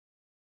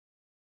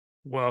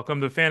Welcome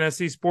to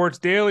Fantasy Sports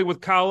Daily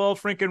with Kyle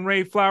Elfrink and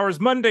Ray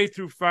Flowers, Monday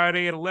through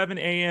Friday at 11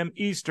 a.m.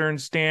 Eastern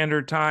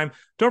Standard Time.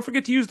 Don't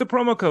forget to use the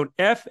promo code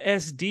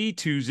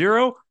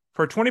FSD20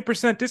 for a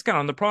 20% discount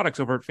on the products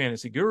over at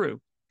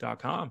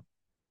fantasyguru.com.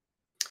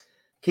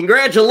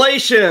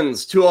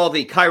 Congratulations to all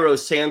the Cairo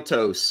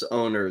Santos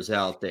owners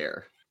out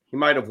there. He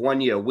might have won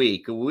you a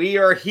week. We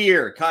are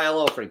here.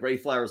 Kyle Elfrink, Ray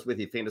Flowers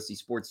with you, Fantasy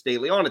Sports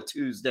Daily on a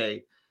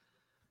Tuesday.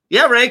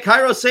 Yeah, Ray,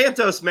 Cairo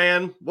Santos,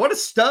 man. What a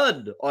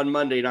stud on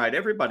Monday night.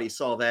 Everybody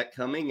saw that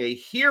coming. A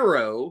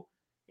hero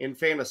in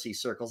fantasy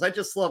circles. I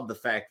just love the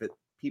fact that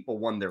people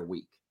won their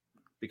week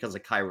because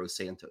of Cairo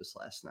Santos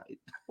last night.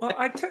 Well,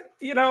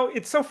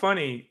 it's so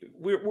funny.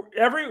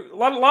 A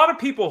lot of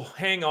people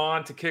hang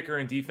on to kicker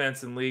and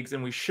defense in leagues,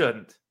 and we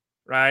shouldn't,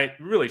 right?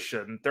 We really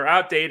shouldn't. They're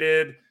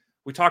outdated.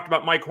 We talked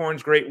about Mike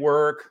Horn's great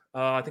work.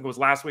 I think it was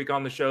last week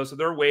on the show. So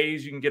there are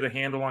ways you can get a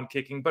handle on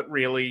kicking, but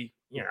really,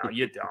 you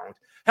don't.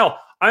 Hell,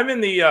 I'm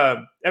in the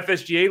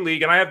FSGA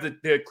league, and I have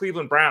the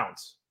Cleveland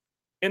Browns,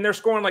 and they're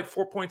scoring like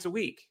 4 points a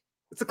week.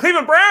 It's the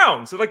Cleveland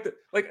Browns. So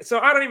so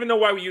I don't even know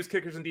why we use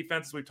kickers and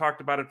defenses. We've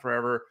talked about it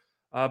forever.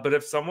 But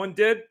if someone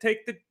did take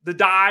the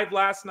dive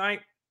last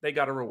night, they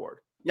got a reward.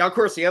 Now, of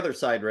course, the other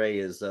side, Ray,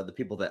 is the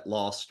people that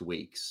lost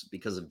weeks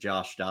because of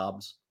Josh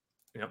Dobbs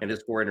and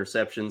his 4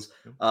 interceptions.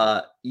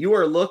 You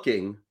are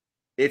looking,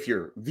 if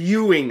you're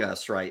viewing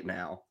us right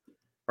now,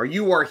 or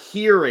you are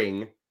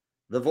hearing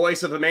the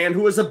voice of a man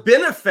who was a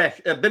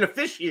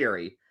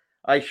beneficiary,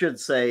 I should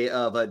say,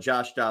 of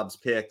Josh Dobbs'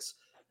 picks.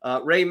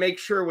 Ray, make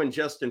sure when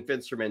Justin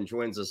Finsterman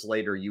joins us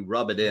later, you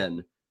rub it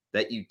in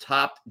that you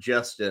topped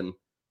Justin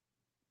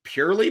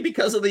purely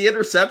because of the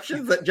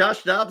interceptions that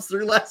Josh Dobbs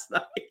threw last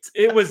night.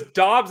 It was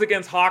Dobbs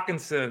against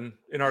Hawkinson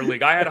in our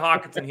league. I had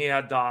Hawkinson, he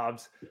had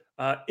Dobbs.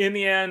 In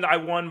the end, I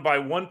won by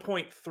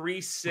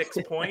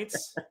 1.36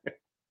 points,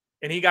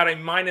 and he got a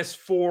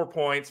 -4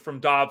 points from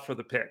Dobbs for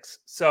the picks.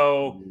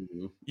 So,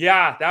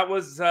 yeah, that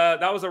was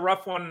a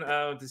rough one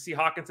to see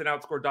Hawkinson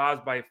outscore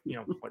Dobbs by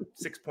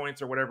 6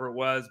 points or whatever it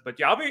was. But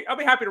yeah, I'll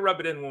be happy to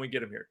rub it in when we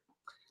get him here.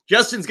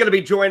 Justin's going to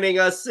be joining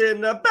us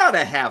in about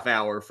a half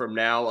hour from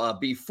now.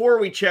 Before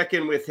we check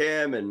in with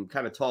him and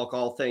kind of talk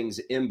all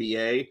things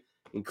NBA,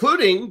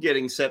 including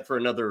getting set for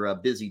another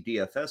busy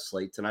DFS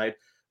slate tonight,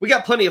 we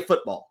got plenty of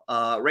football.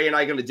 Ray and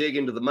I are going to dig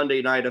into the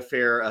Monday night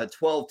affair,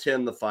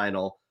 12-10 the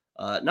final.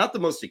 Not the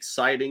most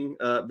exciting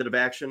bit of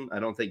action. I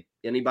don't think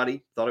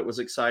anybody thought it was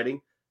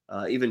exciting.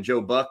 Even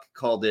Joe Buck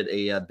called it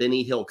a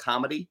Benny Hill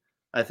comedy,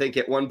 I think,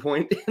 at one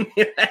point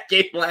in that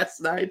game last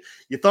night.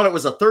 You thought it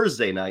was a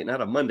Thursday night,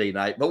 not a Monday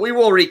night. But we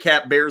will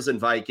recap Bears and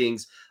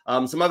Vikings.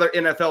 Some other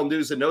NFL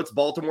news and notes.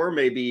 Baltimore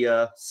may be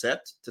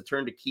set to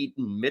turn to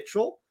Keaton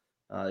Mitchell.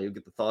 You'll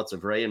get the thoughts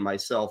of Ray and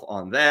myself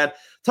on that.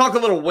 Talk a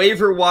little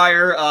waiver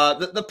wire.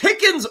 The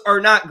pickings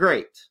are not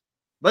great,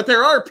 but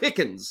there are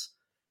pickings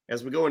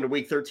as we go into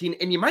week 13.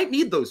 And you might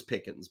need those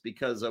pickings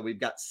because we've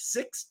got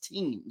 6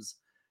 teams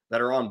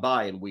that are on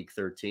bye in week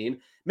 13.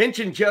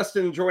 Mentioned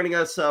Justin joining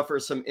us for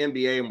some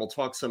NBA, and we'll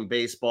talk some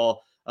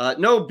baseball.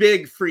 No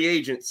big free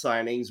agent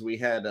signings. We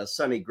had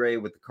Sonny Gray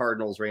with the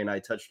Cardinals. Ray and I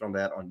touched on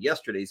that on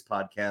yesterday's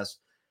podcast.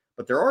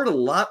 But there are a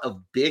lot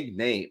of big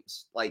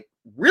names, like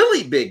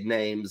really big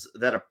names,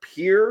 that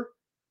appear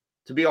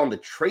to be on the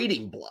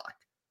trading block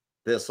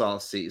this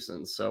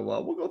offseason. So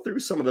we'll go through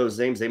some of those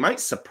names. They might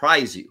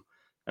surprise you.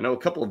 I know a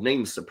couple of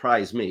names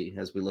surprise me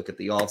as we look at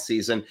the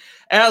offseason.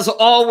 As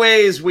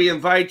always, we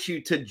invite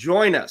you to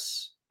join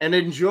us and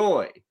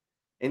enjoy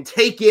and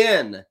take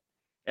in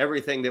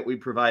everything that we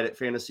provide at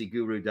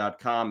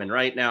fantasyguru.com. And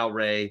right now,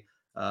 Ray,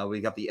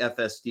 we got the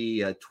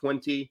FSD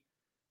 20.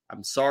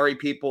 I'm sorry,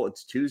 people.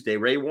 It's Tuesday.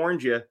 Ray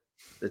warned you.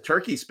 The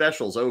turkey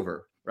special's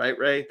over, right,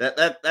 Ray?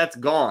 That's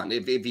gone.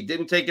 If you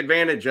didn't take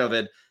advantage of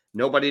it,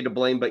 nobody to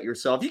blame but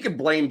yourself. You can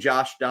blame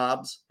Josh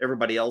Dobbs.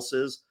 Everybody else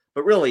is.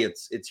 But really,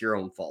 it's your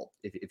own fault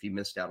if you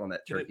missed out on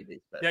that turkey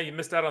day special. Yeah, you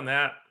missed out on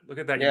that. Look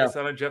at that. You missed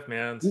out on Jeff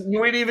Mans.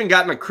 You ain't even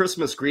gotten a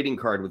Christmas greeting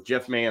card with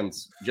Jeff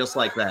Mans just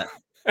like that.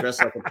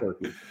 Dressed like a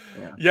turkey.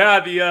 Yeah,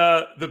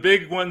 the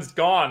big one's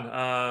gone.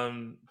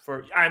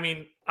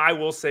 I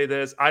will say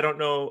this. I don't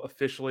know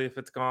officially if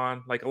it's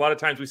gone. Like a lot of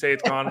times we say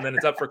it's gone and then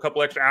it's up for a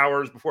couple extra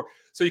hours before.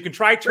 So you can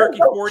try Turkey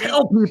 40.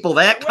 Tell people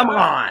that. Come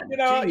on.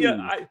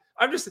 I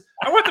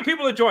want the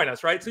people to join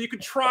us, right? So you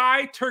could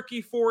try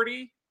Turkey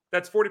 40.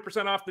 That's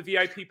 40% off the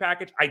VIP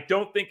package. I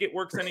don't think it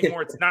works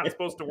anymore. It's not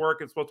supposed to work.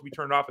 It's supposed to be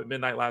turned off at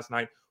midnight last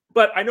night.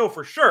 But I know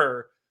for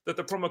sure that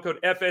the promo code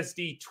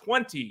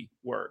FSD20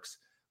 works.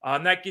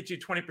 And that gets you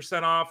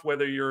 20% off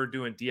whether you're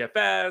doing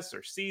DFS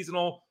or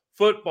seasonal,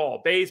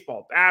 football,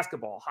 baseball,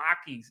 basketball,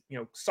 hockey,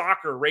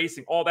 soccer,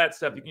 racing, all that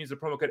stuff. You can use the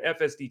promo code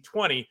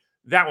FSD20.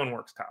 That one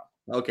works, Kyle.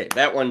 Okay,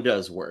 that one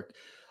does work.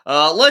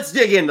 Let's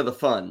dig into the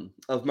fun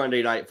of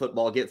Monday Night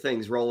Football, get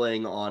things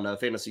rolling on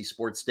Fantasy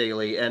Sports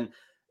Daily. And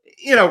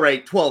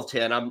Ray,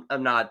 12-10.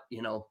 I'm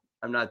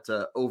not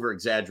over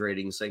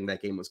exaggerating saying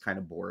that game was kind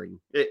of boring.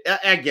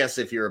 I guess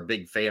if you're a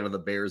big fan of the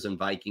Bears and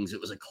Vikings,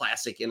 it was a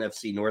classic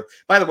NFC North.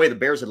 By the way, the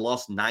Bears had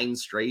lost 9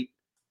 straight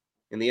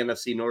in the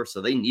NFC North,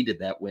 so they needed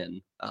that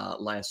win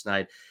last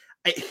night.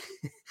 I,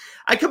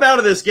 I come out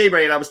of this game,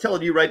 right, and I was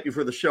telling you right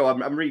before the show,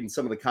 I'm reading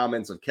some of the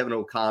comments of Kevin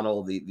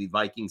O'Connell, the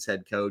Vikings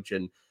head coach,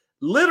 and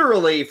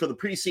literally for the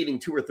preceding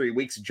 2 or 3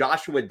 weeks,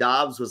 Joshua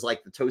Dobbs was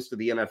like the toast of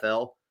the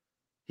NFL.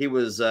 He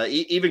was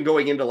even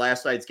going into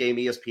last night's game.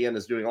 ESPN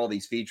is doing all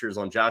these features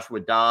on Joshua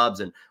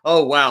Dobbs, and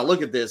oh wow,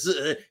 look at this!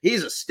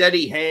 He's a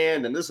steady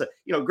hand, and this,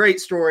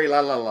 great story. La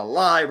la la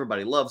la.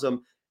 Everybody loves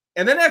him.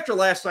 And then after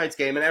last night's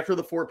game, and after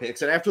the 4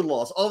 picks, and after the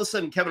loss, all of a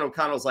sudden Kevin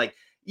O'Connell's like,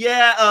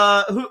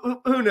 "Yeah,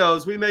 who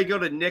knows? We may go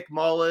to Nick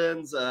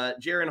Mullins,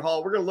 Jaron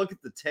Hall. We're going to look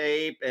at the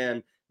tape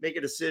and make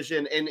a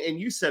decision." And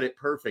you said it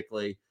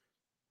perfectly.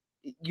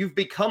 You've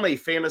become a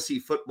fantasy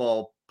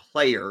football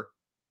player.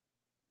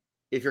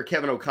 If you're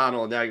Kevin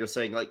O'Connell, and now you're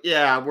saying like,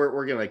 yeah,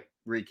 we're going to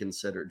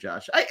reconsider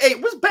Josh.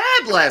 It was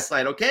bad last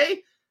night,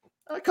 okay?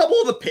 A couple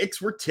of the picks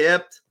were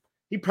tipped.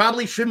 He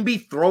probably shouldn't be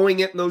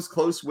throwing it in those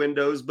close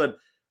windows, but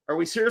are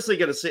we seriously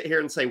going to sit here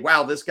and say,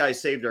 wow, this guy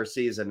saved our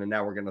season, and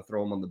now we're going to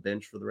throw him on the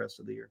bench for the rest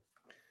of the year?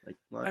 Like,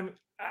 what?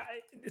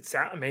 It's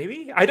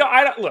maybe. I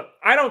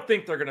don't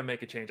think they're going to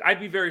make a change.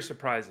 I'd be very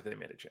surprised if they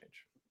made a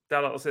change.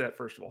 I'll say that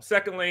first of all.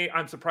 Secondly,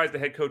 I'm surprised the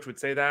head coach would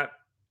say that.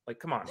 Like,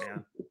 come on,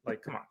 man.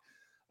 Like, come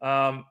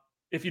on.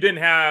 If you didn't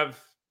have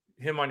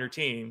him on your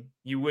team,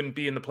 you wouldn't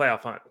be in the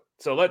playoff hunt.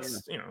 So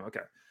let's,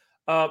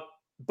 okay.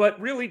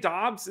 But really,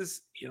 Dobbs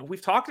is,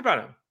 we've talked about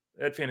him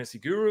at Fantasy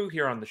Guru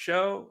here on the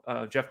show.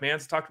 Jeff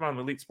Mans talked about him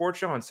on the Elite Sports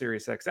Show on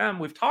Sirius XM.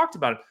 We've talked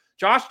about him.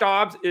 Josh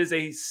Dobbs is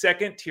a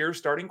second-tier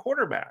starting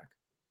quarterback.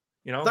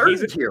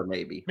 Third tier,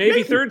 maybe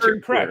third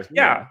tier. Correct.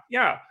 Yeah.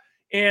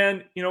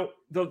 And,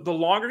 the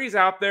longer he's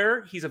out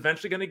there, he's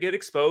eventually going to get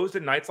exposed,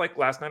 and nights like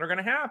last night are going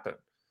to happen.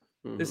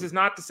 Mm-hmm. This is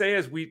not to say,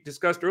 as we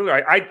discussed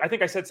earlier, I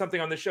think I said something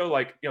on this show,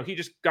 like, he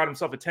just got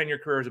himself a 10-year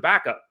career as a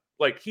backup.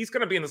 Like, he's going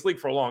to be in this league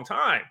for a long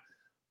time,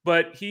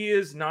 but he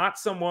is not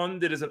someone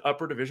that is an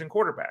upper division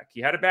quarterback.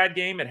 He had a bad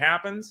game. It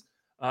happens.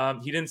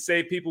 He didn't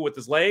save people with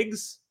his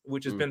legs,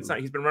 which has been,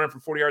 he's been running for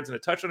 40 yards and a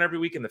touchdown every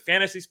week in the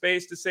fantasy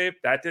space to save.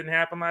 That didn't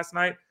happen last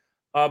night.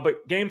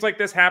 But games like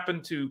this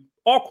happen to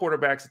all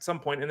quarterbacks at some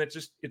point, and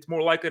it's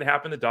more likely to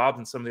happen to Dobbs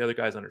and some of the other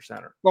guys under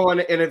center. Well, and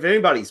if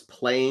anybody's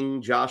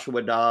playing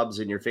Joshua Dobbs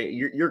in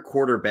your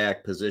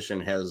quarterback position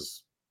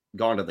has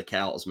gone to the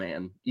cows,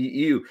 man.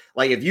 You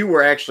like, if you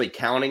were actually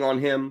counting on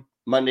him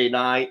Monday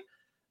night,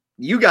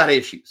 you got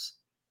issues.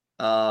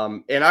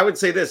 And I would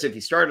say this: if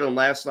you started him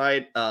last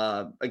night,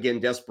 again,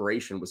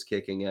 desperation was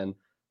kicking in.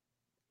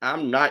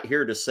 I'm not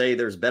here to say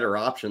there's better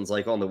options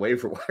like on the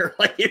waiver wire.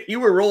 Like, if you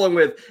were rolling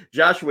with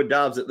Joshua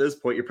Dobbs at this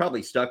point, you're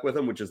probably stuck with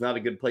him, which is not a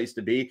good place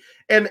to be.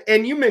 And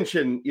you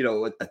mentioned, a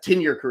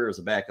 10-year career as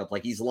a backup,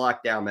 like he's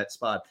locked down that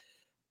spot.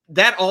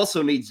 That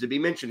also needs to be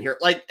mentioned here.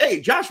 Like,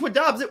 hey, Joshua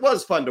Dobbs, it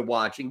was fun to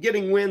watch, and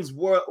getting wins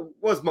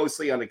was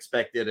mostly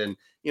unexpected. And,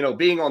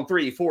 being on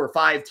 3, 4,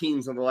 5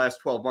 teams in the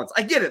last 12 months,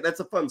 I get it. That's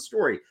a fun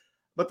story.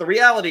 But the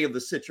reality of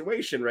the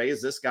situation, Ray,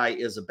 is this guy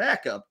is a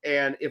backup.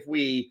 And if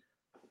we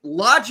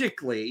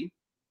logically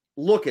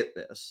look at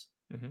this,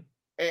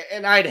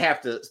 and I'd have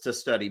to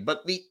study,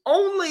 but the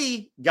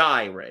only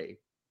guy, Ray,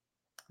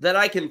 that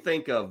I can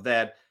think of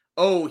that,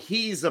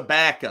 he's a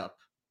backup,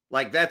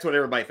 like that's what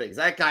everybody thinks,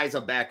 that guy's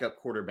a backup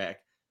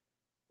quarterback,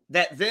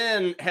 that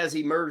then has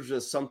emerged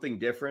as something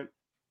different,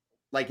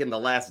 like in the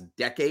last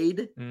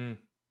decade,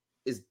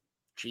 is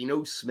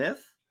Geno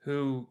Smith,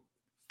 who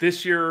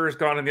this year has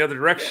gone in the other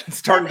direction,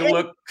 starting to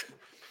look.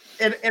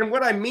 And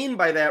what I mean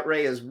by that,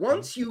 Ray, is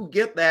once you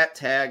get that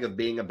tag of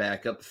being a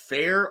backup,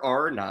 fair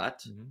or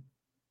not,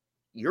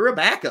 you're a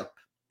backup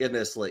in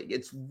this league.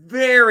 It's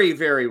very,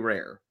 very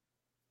rare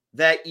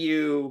that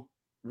you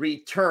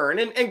return.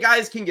 And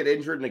guys can get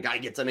injured and a guy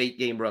gets an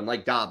 8-game run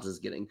like Dobbs is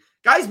getting.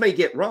 Guys may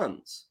get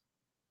runs,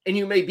 and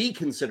you may be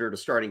considered a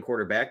starting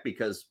quarterback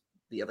because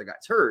the other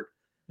guy's hurt.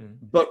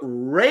 But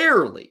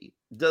rarely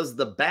does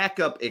the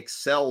backup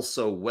excel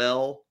so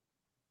well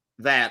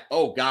that,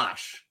 oh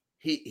gosh,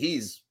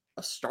 he's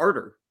a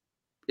starter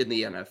in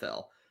the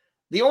NFL.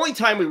 The only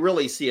time we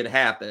really see it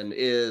happen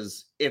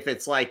is if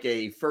it's like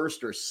a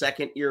first or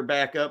second year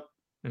backup.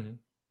 And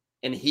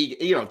he,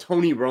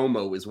 Tony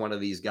Romo is one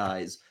of these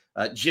guys.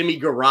 Jimmy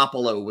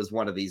Garoppolo was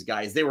one of these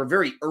guys. They were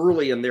very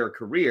early in their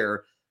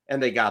career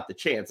and they got the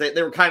chance.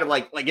 They were kind of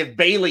like if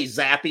Bailey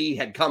Zappi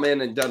had come in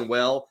and done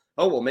well,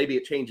 maybe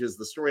it changes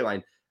the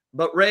storyline.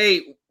 But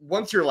Ray,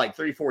 once you're like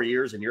 3-4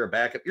 years and you're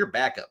a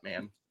backup,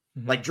 man.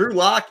 Like Drew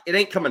Lock, it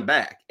ain't coming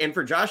back. And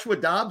for Joshua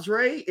Dobbs,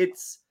 Ray,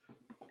 it's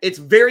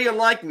very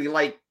unlikely,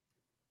 like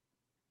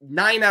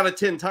 9 out of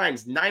 10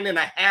 times,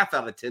 9.5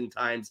 out of 10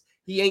 times,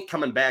 he ain't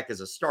coming back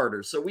as a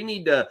starter. So we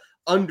need to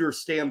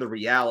understand the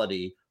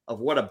reality of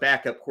what a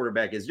backup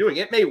quarterback is doing.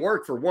 It may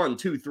work for 1,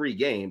 2, 3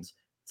 games.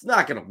 It's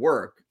not going to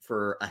work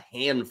for a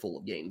handful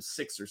of games,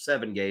 6 or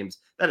 7 games.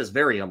 That is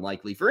very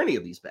unlikely for any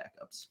of these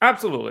backups.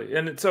 Absolutely.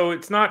 And so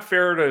it's not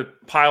fair to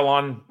pile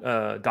on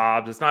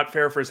Dobbs. It's not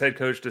fair for his head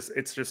coach.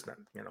 It's just,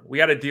 we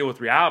got to deal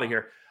with reality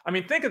here. I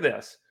mean, think of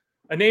this.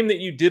 A name that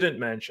you didn't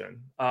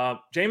mention,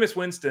 Jameis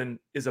Winston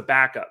is a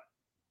backup.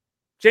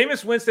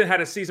 Jameis Winston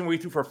had a season where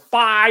he threw for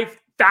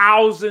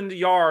 5,000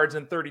 yards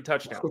and 30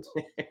 touchdowns.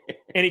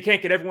 and he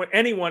can't get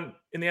anyone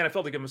in the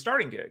NFL to give him a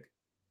starting gig.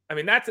 I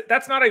mean,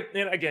 that's not a,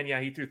 and again,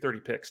 yeah, he threw 30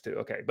 picks too.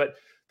 Okay. But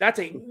that's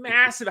a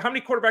massive, how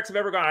many quarterbacks have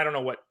ever gone? I don't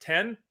know what,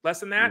 10, less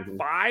than that,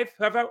 5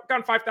 have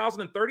gone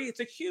 5,030. It's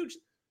a huge,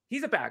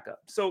 he's a backup.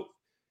 So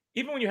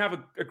even when you have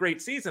a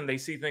great season, they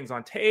see things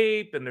on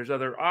tape and there's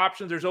other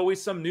options. There's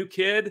always some new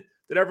kid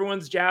that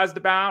everyone's jazzed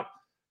about.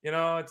 You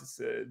know,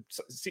 it's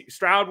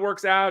Stroud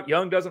works out,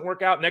 Young doesn't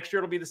work out. Next year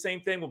it'll be the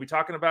same thing. We'll be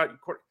talking about,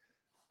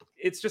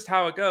 it's just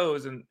how it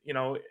goes. And, you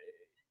know,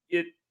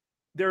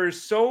 there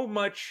is so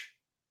much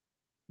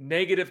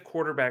negative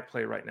quarterback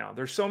play right now.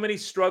 There's so many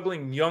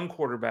struggling young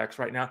quarterbacks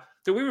right now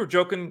that we were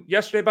joking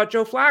yesterday about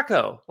Joe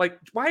Flacco. Like,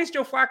 why is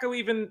Joe Flacco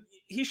even,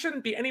 he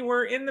shouldn't be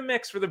anywhere in the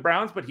mix for the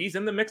Browns, but he's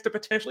in the mix to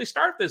potentially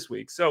start this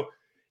week. So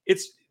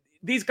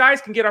these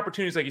guys can get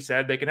opportunities, like you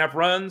said, they can have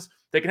runs,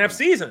 they can have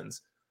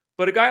seasons,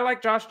 but a guy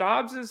like Josh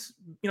Dobbs is,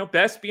 you know,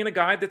 best being a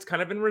guy that's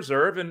kind of in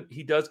reserve, and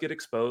he does get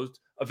exposed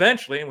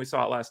eventually. And we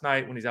saw it last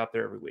night when he's out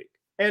there every week.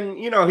 And,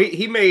 you know,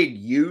 he made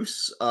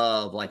use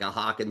of like a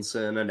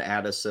Hawkinson, an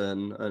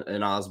Addison,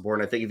 an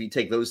Osborne. I think if you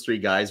take those three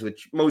guys,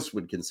 which most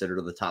would consider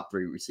the top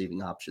three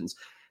receiving options,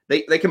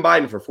 they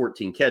combined for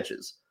 14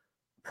 catches.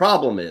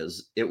 Problem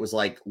is, it was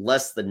like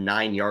less than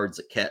 9 yards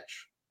a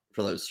catch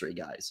for those three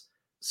guys.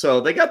 So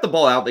they got the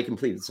ball out. They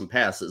completed some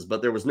passes,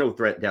 but there was no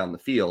threat down the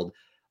field.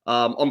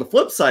 On the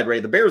flip side,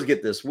 Ray, the Bears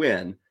get this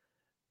win.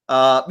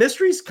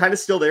 Mystery's kind of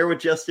still there with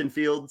Justin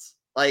Fields.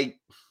 Like,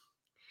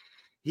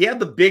 he had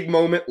the big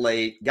moment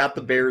late, got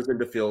the Bears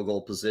into field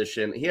goal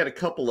position. He had a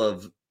couple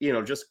of, you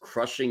know, just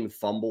crushing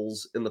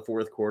fumbles in the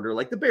fourth quarter.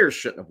 Like, the Bears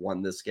shouldn't have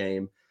won this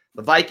game.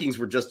 The Vikings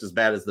were just as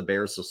bad as the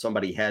Bears, so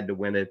somebody had to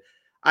win it.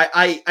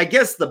 I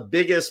guess the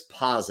biggest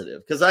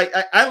positive, because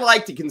I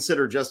like to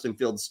consider Justin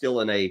Fields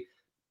still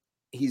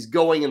he's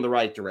going in the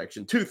right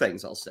direction. Two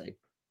things I'll say.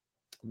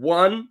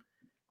 One,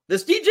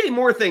 this DJ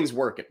Moore thing's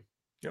working.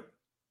 Yep.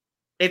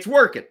 It's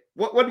working.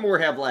 What did Moore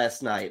have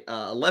last night?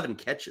 11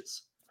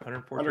 catches.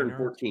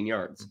 114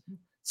 yards. Mm-hmm.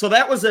 So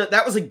that was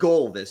a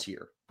goal this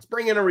year. Let's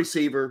bring in a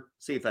receiver,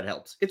 see if that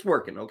helps. It's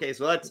working. Okay,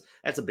 so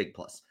that's a big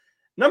plus.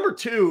 Number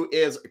two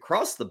is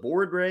across the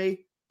board,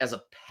 Ray, as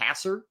a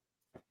passer.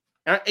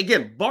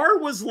 Again, bar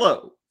was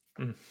low,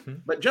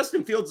 but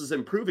Justin Fields is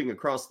improving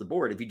across the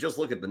board. If you just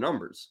look at the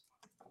numbers,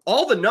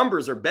 all the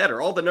numbers are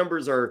better. All the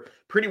numbers are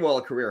pretty well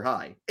a career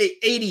high.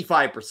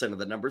 85% of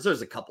the numbers.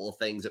 There's a couple of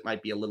things that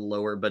might be a little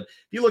lower, but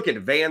if you look at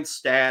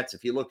advanced stats,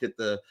 if you look at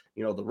the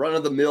run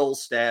of the mill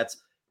stats,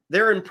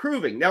 they're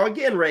improving. Now,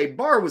 again, Ray,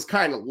 bar was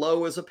kind of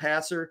low as a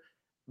passer,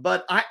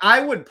 but I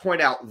would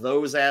point out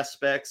those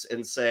aspects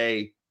and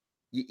say,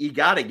 you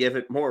got to give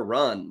it more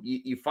run.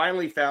 You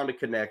finally found a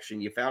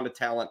connection. You found a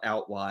talent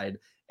out wide,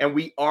 and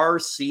we are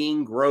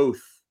seeing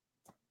growth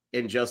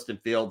in Justin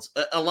Fields.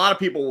 A lot of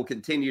people will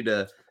continue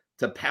to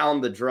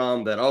pound the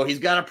drum that, oh, he's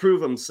got to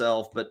prove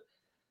himself, but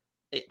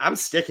I'm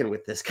sticking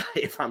with this guy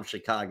if I'm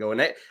Chicago,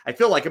 and I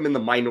feel like I'm in the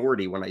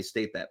minority when I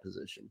state that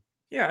position.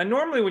 Yeah, and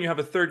normally when you have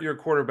a third-year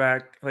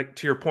quarterback, like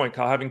to your point,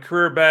 Kyle, having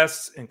career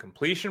bests in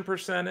completion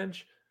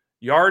percentage,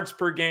 yards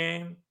per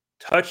game,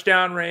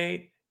 touchdown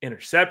rate,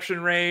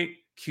 interception rate,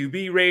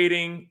 QB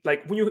rating,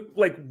 like when you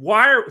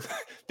why are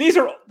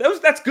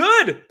that's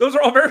good. Those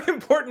are all very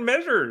important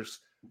measures.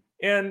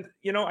 And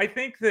I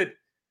think that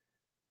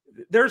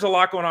there's a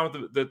lot going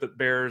on with the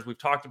Bears. We've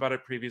talked about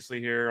it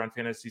previously here on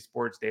Fantasy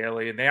Sports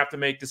Daily, and they have to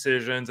make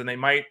decisions, and they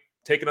might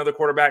take another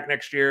quarterback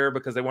next year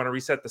because they want to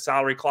reset the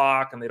salary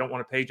clock and they don't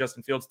want to pay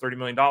Justin Fields $30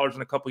 million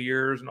in a couple of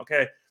years. And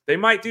okay, they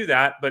might do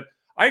that, but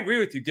I agree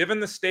with you. Given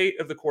the state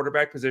of the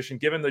quarterback position,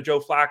 given the Joe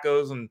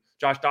Flacco's and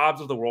Josh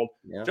Dobbs of the world,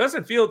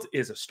 Justin Fields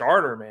is a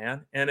starter,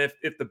 man. And if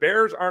the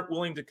Bears aren't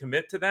willing to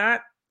commit to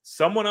that,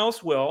 someone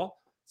else will.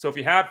 So if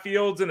you have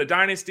Fields in a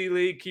dynasty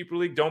league, keeper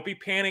league, don't be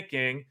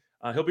panicking.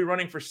 He'll be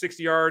running for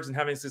 60 yards and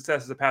having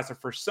success as a passer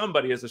for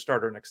somebody as a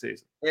starter next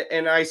season.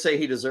 And I say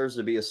he deserves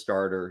to be a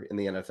starter in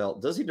the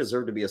NFL. Does he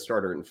deserve to be a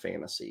starter in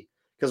fantasy?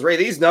 Because, Ray,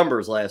 these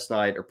numbers last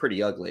night are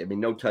pretty ugly. I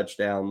mean, no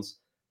touchdowns.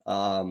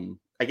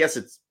 I guess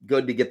it's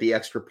good to get the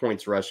extra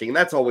points rushing, and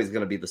that's always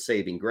going to be the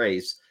saving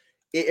grace.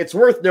 It's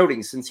worth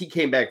noting, since he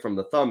came back from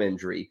the thumb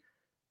injury,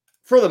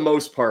 for the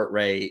most part,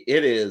 Ray,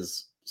 it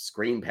is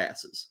screen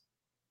passes.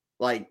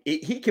 Like,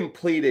 he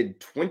completed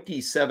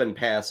 27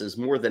 passes.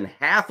 More than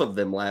half of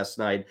them last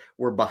night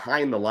were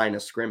behind the line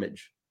of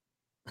scrimmage.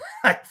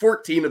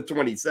 14 of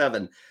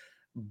 27.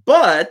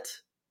 But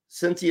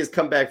since he has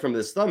come back from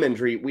this thumb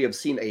injury, we have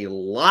seen a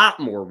lot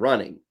more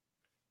running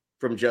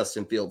from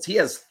Justin Fields. He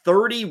has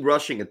 30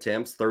 rushing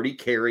attempts, 30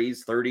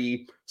 carries,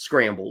 30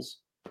 scrambles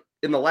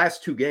in the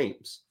last 2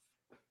 games.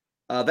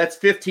 That's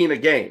 15 a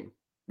game.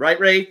 Right,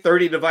 Ray?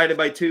 30 divided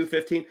by 2,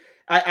 15.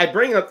 I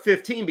bring up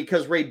 15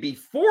 because, Ray,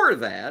 before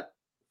that,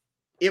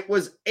 it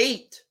was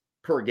 8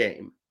 per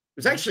game. It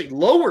was actually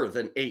lower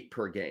than 8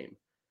 per game.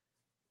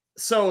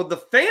 So the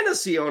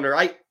fantasy owner,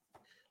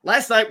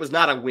 last night was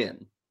not a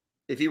win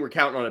if you were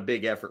counting on a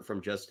big effort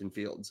from Justin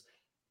Fields.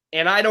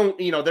 And I don't,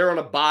 they're on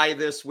a bye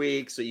this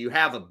week, so you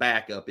have a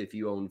backup if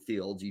you own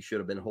Fields. You should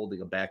have been holding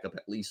a backup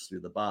at least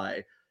through the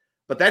bye.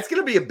 But that's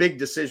going to be a big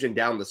decision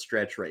down the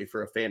stretch, Ray,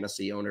 for a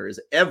fantasy owner, is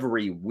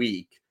every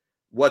week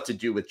what to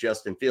do with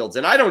Justin Fields.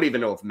 And I don't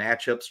even know if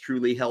matchups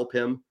truly help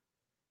him,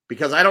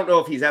 because I don't know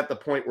if he's at the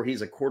point where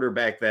he's a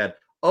quarterback that,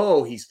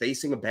 oh, he's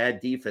facing a bad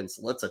defense,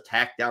 let's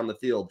attack down the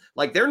field.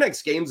 Like their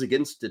next game's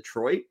against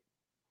Detroit.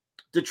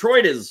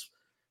 Detroit is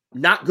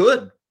not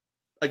good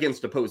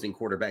against opposing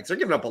quarterbacks. They're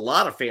giving up a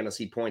lot of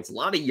fantasy points, a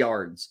lot of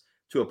yards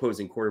to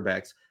opposing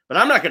quarterbacks. But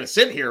I'm not going to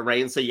sit here,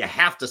 Ray, and say you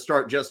have to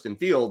start Justin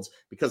Fields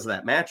because of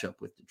that matchup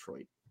with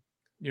Detroit.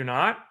 You're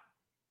not?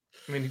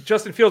 I mean,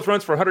 Justin Fields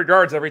runs for 100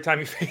 yards every time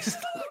he faces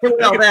them.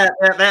 Well,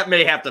 that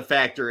may have to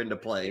factor into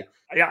play.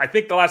 Yeah, I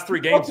think the last 3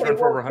 games run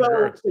for over 100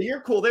 yards. So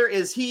you're cool there.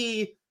 Is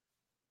he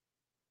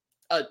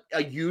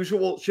a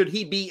usual? Should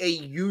he be a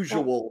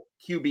usual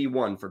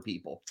QB1 for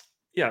people?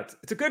 Yeah,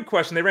 it's a good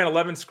question. They ran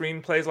 11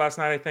 screen plays last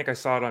night. I think I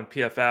saw it on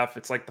PFF.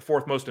 It's like the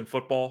 4th most in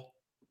football.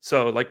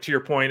 So, like, to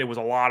your point, it was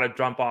a lot of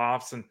jump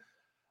offs. And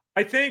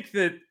I think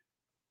that,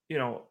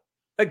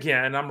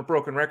 again, I'm a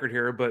broken record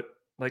here, but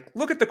like,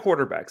 look at the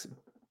quarterbacks: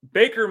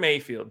 Baker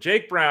Mayfield,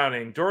 Jake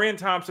Browning, Dorian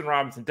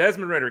Thompson-Robinson,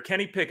 Desmond Ridder,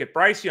 Kenny Pickett,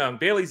 Bryce Young,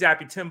 Bailey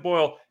Zappi, Tim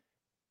Boyle.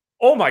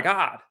 Oh my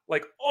God.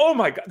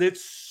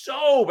 It's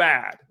so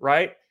bad,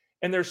 right?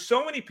 And there's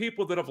so many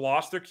people that have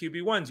lost their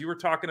QB1s. You were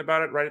talking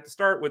about it right at the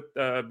start with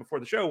before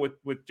the show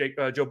with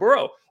Joe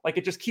Burrow. Like,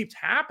 it just keeps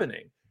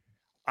happening.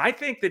 I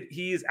think that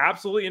he is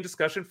absolutely in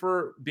discussion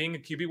for being a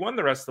QB1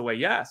 the rest of the way.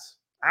 Yes,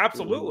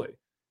 absolutely.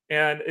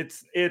 And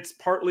it's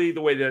partly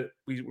the way that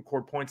we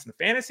record points in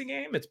the fantasy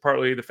game. It's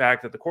partly the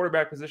fact that the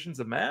quarterback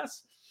position's a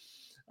mess.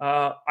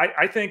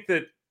 I think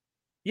that,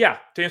 yeah,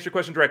 to answer your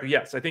question directly,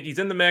 yes, I think he's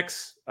in the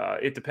mix.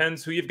 It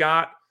depends who you've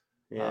got.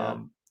 Yeah.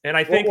 And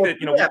I think that,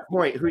 that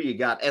point, who you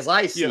got, as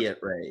I see it,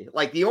 Ray,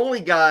 like the only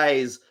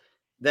guys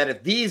that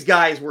if these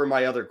guys were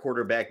my other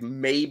quarterback,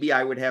 maybe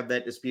I would have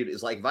that dispute,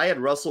 is like if I had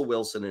Russell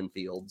Wilson in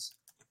Fields,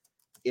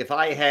 if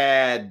I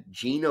had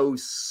Geno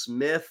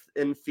Smith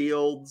in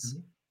Fields,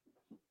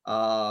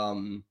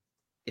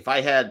 if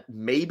I had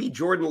maybe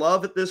Jordan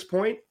Love at this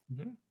point,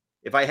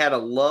 if I had a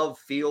Love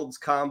Fields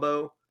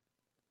combo.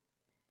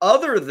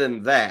 Other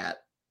than that,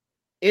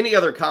 any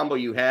other combo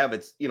you have,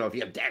 it's, if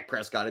you have Dak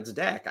Prescott, it's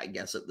Dak, I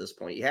guess, at this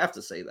point. You have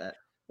to say that.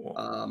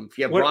 If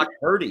you have Brock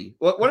Purdy,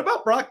 what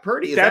about Brock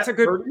Purdy? That's a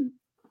good Purdy?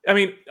 I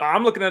mean,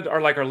 I'm looking at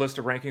our list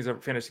of rankings at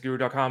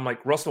fantasyguru.com,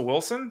 like Russell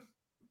Wilson.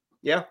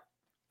 Yeah.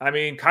 I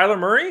mean, Kyler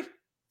Murray.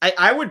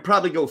 I would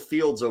probably go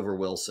Fields over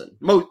Wilson.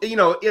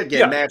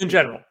 Again, in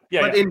general.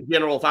 Yeah. But in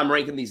general, if I'm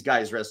ranking these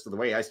guys rest of the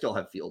way, I still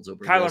have Fields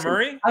over Kyler Wilson.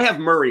 Murray? I have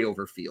Murray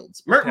over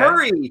Fields.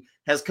 Murray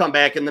has come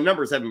back, and the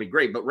numbers haven't been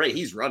great, but Ray,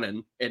 he's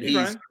running, and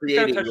he's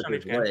creating with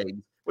his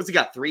legs. What's he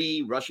got?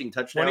 3 rushing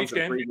touchdowns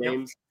in 3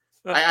 games?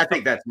 I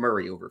think that's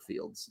Murray over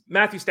Fields.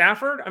 Matthew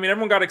Stafford? I mean,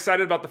 everyone got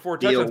excited about the 4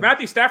 touchdowns.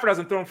 Matthew Stafford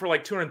hasn't thrown for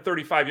like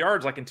 235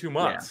 yards in 2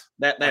 months.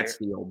 Yeah, that's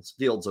Fields.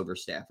 Fields over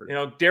Stafford.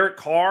 Derek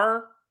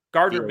Carr,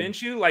 Gardner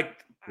Minshew.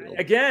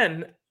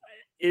 Again,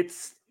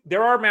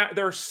 there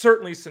are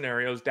certainly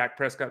scenarios, Dak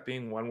Prescott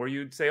being one, where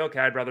you'd say, okay,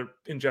 I'd rather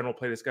in general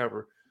play this guy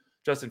over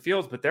Justin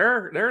Fields, but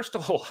there are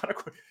still a lot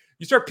of.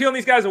 You start peeling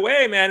these guys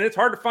away, man, it's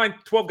hard to find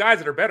 12 guys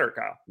that are better,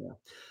 Kyle. Yeah.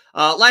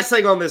 Last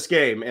thing on this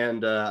game,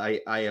 and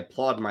I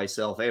applaud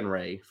myself and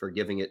Ray for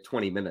giving it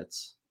 20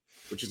 minutes,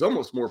 which is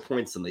almost more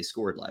points than they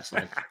scored last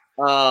night.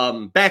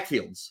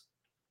 Backfields.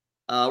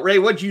 Ray,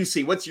 what'd you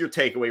see? What's your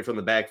takeaway from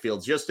the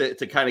backfields? Just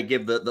to kind of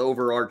give the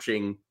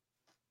overarching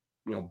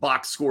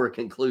box score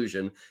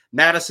conclusion.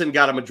 Madison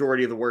got a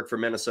majority of the work for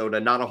Minnesota.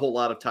 Not a whole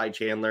lot of Ty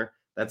Chandler.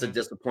 That's a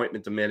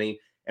disappointment to many.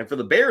 And for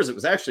the Bears, it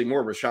was actually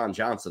more Rashawn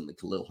Johnson than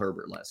Khalil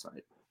Herbert last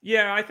night.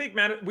 Yeah, I think,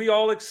 we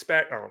all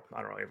expect, I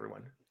don't know,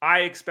 everyone.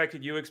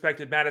 You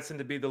expected Madison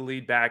to be the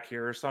lead back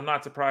here. So I'm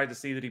not surprised to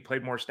see that he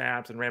played more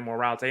snaps and ran more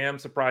routes. I am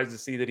surprised to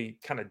see that he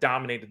kind of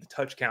dominated the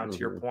touch count, to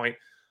your point.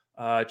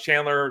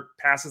 Chandler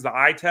passes the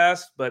eye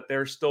test, but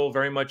they're still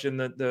very much in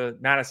the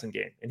Madison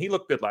game. And he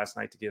looked good last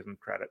night, to give him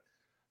credit.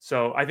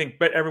 So I think,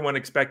 but everyone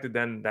expected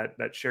then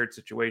that shared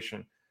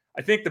situation.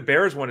 I think the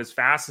Bears one is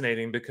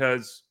fascinating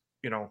because,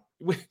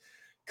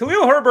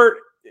 Khalil Herbert,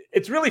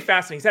 it's really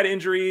fascinating. He's had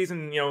injuries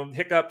and,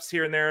 hiccups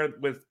here and there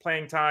with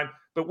playing time.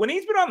 But when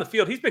he's been on the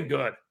field, he's been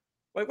good.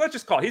 Let's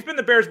just call it. He's been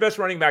the Bears' best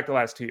running back the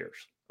last 2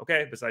 years,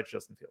 okay, besides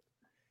Justin Fields.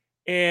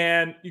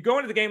 And you go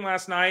into the game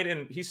last night,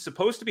 and he's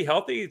supposed to be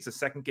healthy. It's a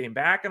second game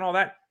back and all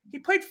that. He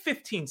played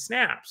 15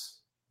 snaps.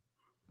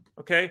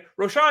 Okay,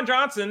 Rashawn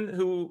Johnson,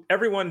 who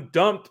everyone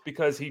dumped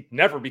because he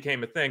never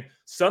became a thing,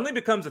 suddenly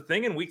becomes a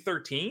thing in week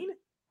 13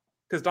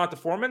 because Donta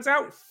Foreman's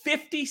out.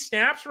 50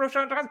 snaps for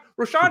Rashawn Johnson.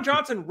 Rashawn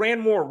Johnson ran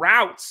more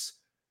routes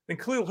than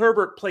Khalil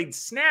Herbert played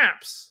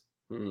snaps.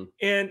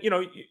 And,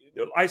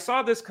 I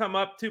saw this come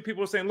up too.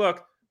 People were saying,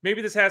 look,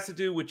 maybe this has to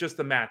do with just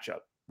the matchup,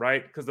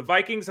 right? Because the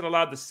Vikings had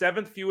allowed the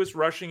 7th fewest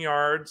rushing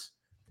yards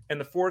and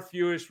the 4th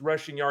fewest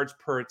rushing yards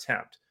per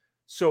attempt.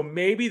 So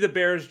maybe the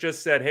Bears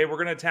just said, hey, we're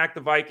going to attack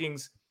the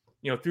Vikings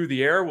through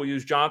the air. We'll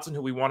use Johnson,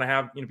 who we want to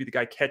have, be the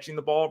guy catching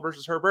the ball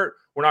versus Herbert.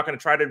 We're not going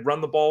to try to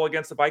run the ball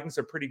against the Vikings.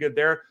 They're pretty good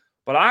there.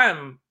 But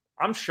I'm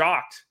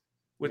shocked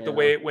with the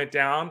way it went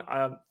down.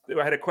 I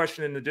had a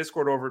question in the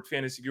Discord over at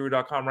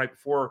fantasyguru.com right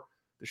before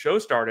the show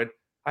started.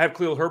 I have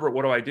Khalil Herbert.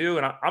 What do I do?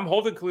 And I'm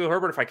holding Khalil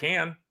Herbert if I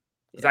can,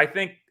 because I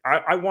think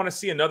I want to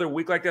see another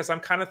week like this. I'm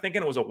kind of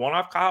thinking it was a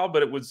one-off, Kyle,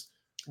 but it was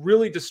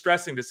really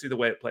distressing to see the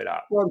way it played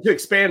out. Well, to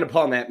expand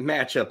upon that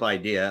matchup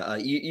idea,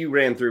 you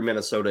ran through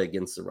Minnesota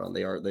against the run.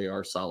 They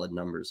are solid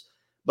numbers.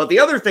 But the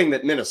other thing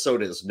that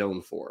Minnesota is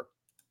known for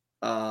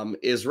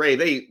is, Ray,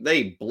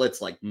 they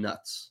blitz like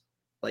nuts.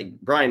 Like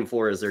Brian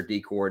Flores, their D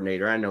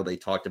coordinator, I know they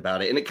talked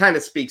about it. And it kind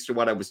of speaks to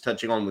what I was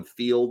touching on with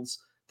Fields,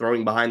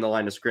 throwing behind the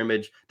line of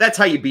scrimmage. That's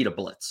how you beat a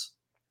blitz.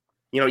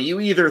 You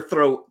either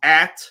throw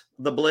at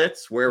the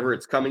blitz, wherever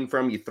it's coming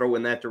from, you throw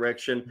in that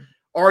direction,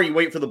 or you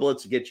wait for the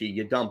blitz to get you,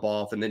 you dump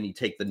off, and then you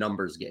take the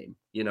numbers game,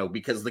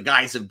 because the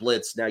guys have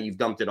blitzed. Now you've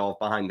dumped it off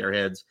behind their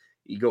heads.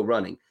 You go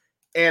running.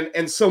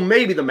 And so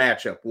maybe the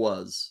matchup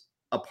was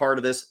a part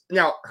of this.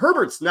 Now,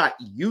 Herbert's not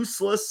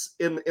useless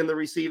in the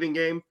receiving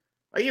game.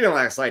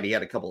 Last night he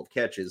had a couple of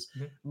catches,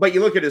 but you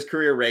look at his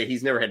career, Ray,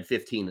 he's never had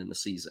 15 in the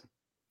season.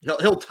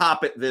 He'll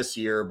top it this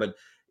year, but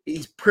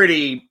he's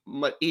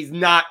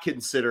not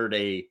considered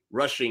a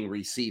rushing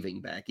receiving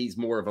back. He's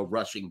more of a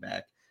rushing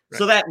back. Right.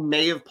 So that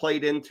may have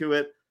played into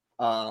it.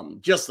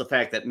 Just the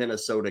fact that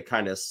Minnesota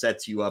kind of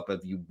sets you up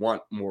if you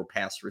want more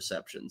pass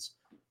receptions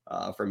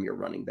from your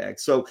running back.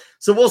 So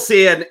we'll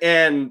see.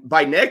 And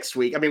by next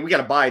week, we got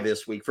to bye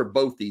this week for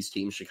both these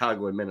teams,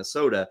 Chicago and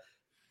Minnesota.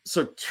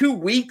 So 2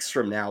 weeks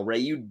from now, Ray,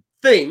 you'd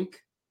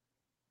think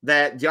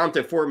that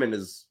Deontay Foreman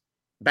is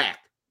back.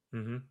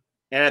 Mm-hmm.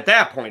 And at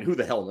that point, who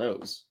the hell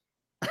knows?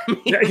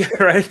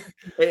 Right.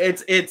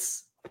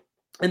 It's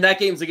and that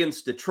game's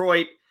against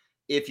Detroit.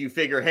 If you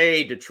figure,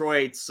 hey,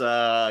 Detroit's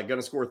going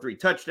to score 3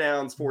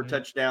 touchdowns, 4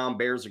 touchdowns,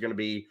 Bears are going to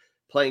be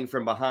playing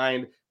from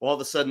behind. All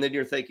of a sudden, then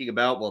you're thinking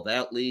about, well,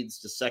 that leads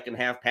to second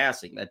half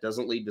passing. That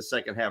doesn't lead to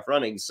second half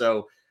running.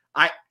 So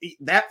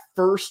that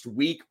first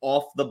week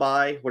off the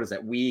bye, what is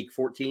that, week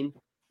 14?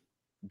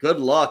 Good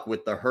luck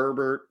with the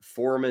Herbert,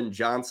 Foreman,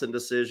 Johnson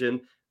decision.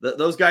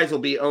 Those guys will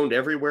be owned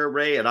everywhere,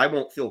 Ray, and I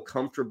won't feel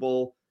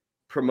comfortable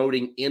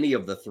promoting any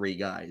of the 3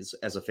 guys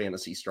as a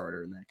fantasy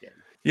starter in that game.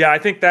 Yeah, I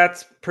think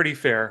that's pretty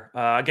fair.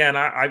 Again,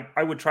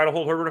 I would try to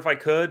hold Herbert if I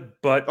could,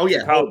 but hold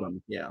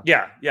him.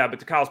 Yeah. But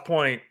to Kyle's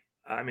point,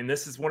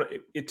 this is one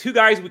of 2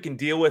 guys we can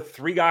deal with.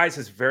 3 guys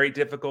is very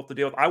difficult to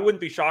deal with. I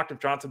wouldn't be shocked if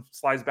Johnson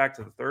slides back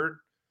to the 3rd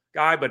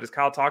guy, but as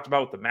Kyle talked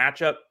about with the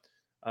matchup,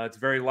 it's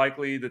very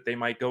likely that they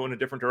might go in a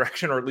different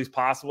direction, or at least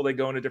possible they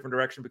go in a different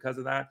direction because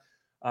of that.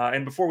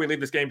 And before we leave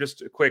this game,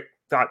 just a quick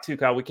thought too,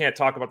 Kyle. We can't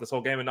talk about this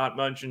whole game and not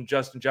mention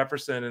Justin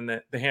Jefferson and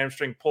the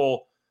hamstring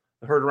pull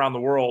heard around the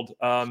world.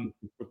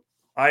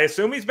 I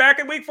assume he's back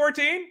in week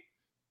 14.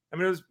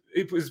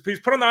 He's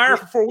put on the IR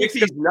for 4 weeks.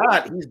 If he's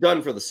not, he's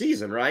done for the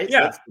season, right?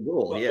 Yeah. That's the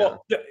rule.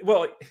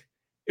 Well,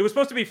 it was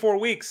supposed to be 4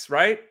 weeks,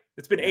 right?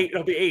 It's been 8.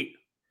 It'll be 8.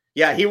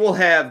 Yeah, he will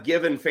have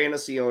given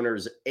fantasy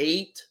owners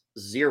 8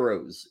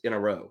 zeros in a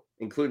row,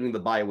 including the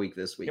bye week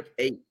this week.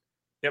 8.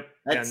 Yep.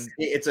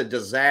 It's a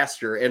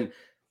disaster. And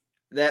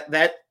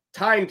that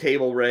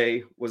timetable,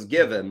 Ray, was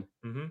given.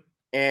 Mm-hmm.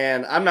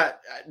 And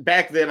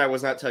back then I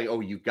was not telling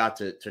you, you've got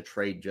to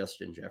trade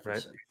Justin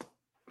Jefferson. Right.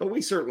 But we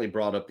certainly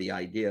brought up the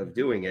idea of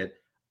doing it.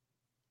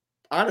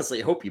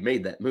 Honestly, I hope you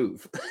made that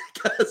move.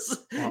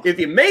 Because if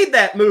you made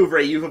that move,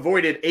 Ray, you've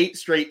avoided 8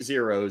 straight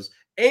zeros,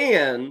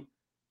 and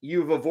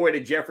you've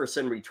avoided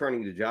Jefferson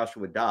returning to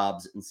Joshua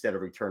Dobbs instead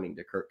of returning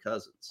to Kirk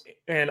Cousins.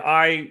 And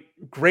I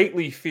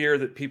greatly fear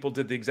that people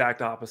did the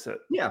exact opposite.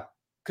 Yeah.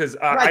 Because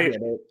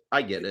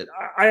I get it.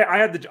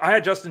 I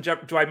had Justin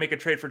Jefferson. Do I make a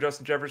trade for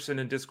Justin Jefferson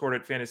in Discord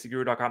at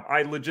fantasyguru.com?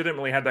 I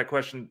legitimately had that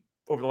question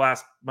over the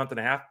last month and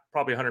a half,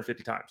 probably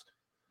 150 times.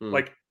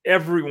 Like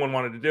everyone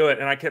wanted to do it.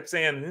 And I kept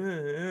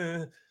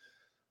saying,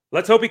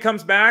 let's hope he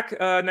comes back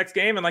next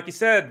game. And like you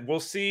said,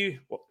 we'll see.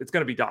 Well, it's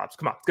going to be Dobbs.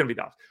 Come on, it's going to be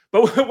Dobbs.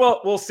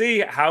 But we'll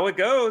see how it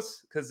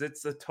goes, because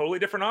it's a totally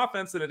different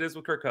offense than it is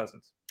with Kirk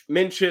Cousins.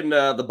 Mention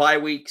the bye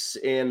weeks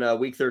in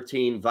week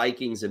 13,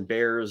 Vikings and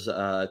Bears,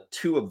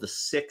 2 of the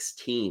 6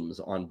 teams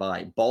on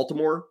bye.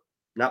 Baltimore,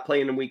 not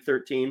playing in week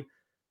 13.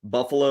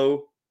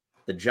 Buffalo,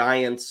 the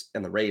Giants,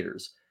 and the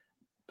Raiders.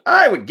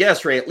 I would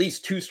guess, Ray, at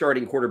least 2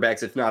 starting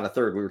quarterbacks, if not a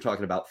third. We were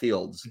talking about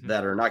Fields,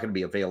 that are not going to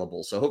be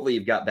available. So hopefully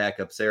you've got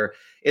backups there.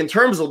 In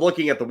terms of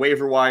looking at the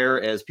waiver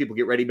wire as people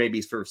get ready,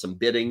 maybe for some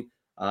bidding,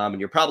 and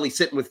you're probably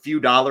sitting with few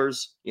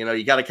dollars,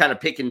 you got to kind of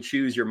pick and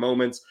choose your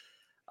moments.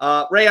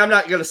 Ray, I'm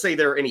not going to say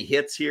there are any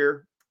hits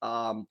here.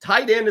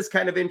 Tight end is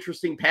kind of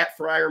interesting. Pat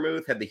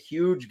Freiermuth had the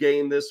huge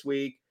game this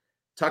week.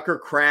 Tucker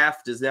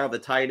Kraft is now the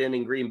tight end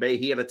in Green Bay.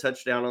 He had a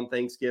touchdown on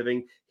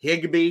Thanksgiving.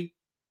 Higbee,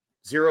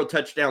 0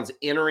 touchdowns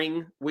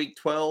entering week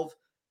 12.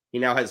 He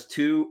now has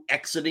 2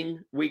 exiting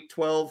week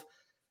 12.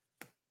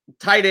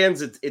 Tight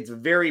ends, it's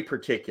very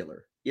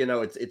particular.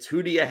 It's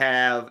who do you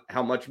have?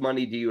 How much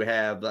money do you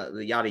have?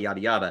 Yada, yada,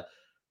 yada.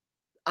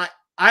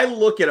 I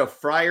look at a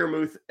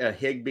Freiermuth, a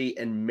Higbee,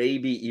 and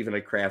maybe even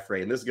a Kraft,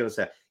 Ray. And this is going to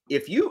say,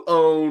 if you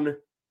own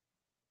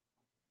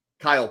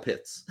Kyle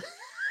Pitts,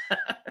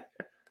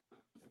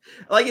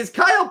 Like, is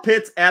Kyle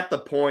Pitts at the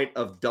point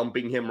of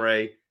dumping him,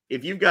 Ray?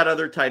 If you've got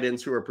other tight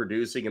ends who are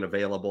producing and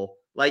available,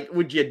 like,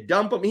 would you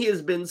dump him? He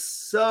has been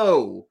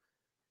so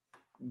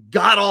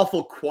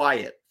god-awful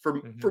quiet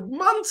for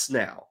months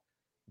now.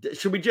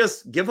 Should we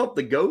just give up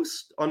the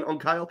ghost on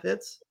Kyle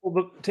Pitts?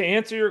 Well, to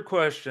answer your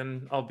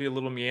question, I'll be a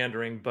little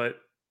meandering, but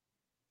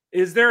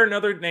is there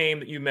another name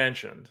that you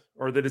mentioned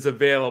or that is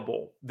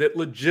available that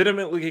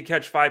legitimately could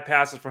catch 5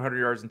 passes for 100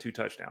 yards and 2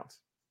 touchdowns?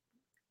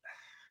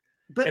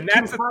 But and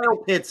can Kyle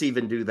Pitts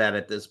even do that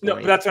at this point? No,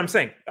 but that's what I'm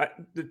saying.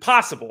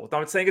 Possible.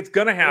 I'm saying it's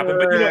going to happen,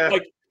 but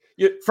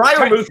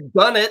Freiermuth's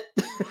done it.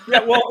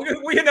 Yeah, well,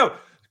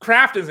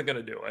 Kraft isn't going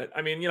to do it.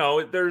 I mean,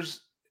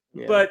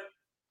 but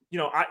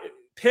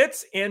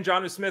Pitts and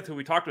Jonnu Smith, who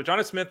we talked about.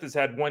 Jonnu Smith has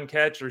had 1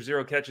 catch or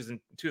 0 catches in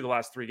 2 of the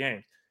last 3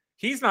 games.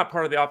 He's not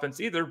part of the offense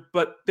either,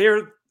 but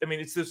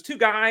it's those 2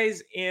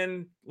 guys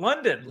in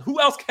London.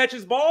 Who else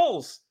catches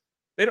balls?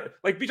 They don't,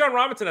 like Bijan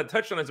Robinson had a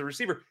touchdown as a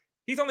receiver.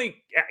 He's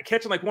only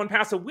catching like 1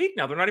 pass a week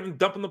now. They're not even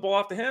dumping the ball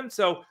off to him.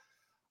 So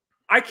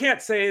I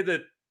can't say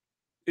that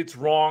it's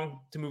wrong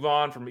to move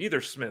on from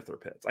either Smith or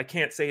Pitts. I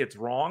can't say it's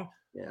wrong.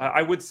 Yeah.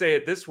 I would say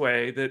it this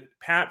way, that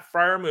Pat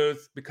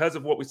Freiermuth, because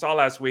of what we saw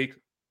last week,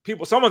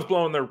 someone's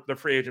blowing their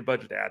free agent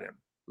budget to add him.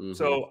 Mm-hmm.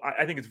 So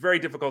I think it's very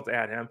difficult to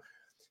add him.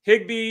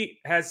 Higbee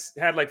has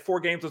had like 4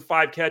 games with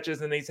 5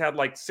 catches, and he's had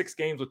like 6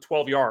 games with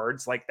 12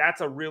 yards. Like,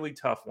 that's a really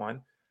tough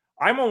one.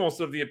 I'm almost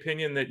of the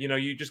opinion that,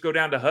 you just go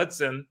down to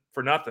Hudson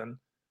for nothing.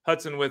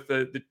 Hudson with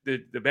the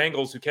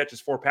Bengals, who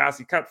catches 4 passes.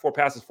 He caught 4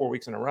 passes 4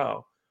 weeks in a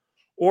row.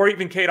 Or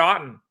even Cade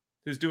Otton,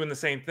 who's doing the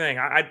same thing.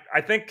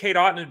 I think Cade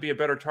Otton would be a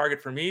better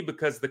target for me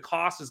because the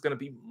cost is going to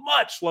be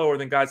much lower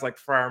than guys like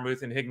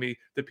Freiermuth and Higbee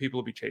that people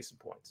will be chasing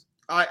points.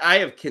 I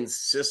have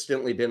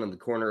consistently been in the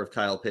corner of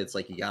Kyle Pitts.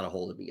 Like, you got to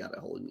hold him. You got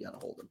to hold him. You got to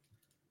hold him.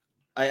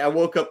 I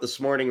woke up this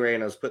morning, Ray,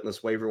 and I was putting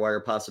this waiver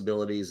wire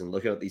possibilities and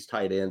looking at these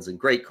tight ends, and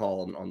great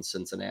call on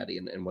Cincinnati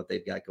and what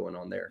they've got going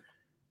on there.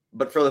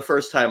 But for the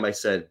first time, I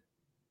said,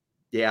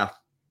 yeah,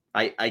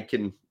 I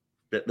can.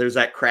 There's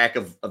that crack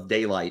of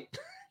daylight.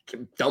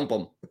 Can dump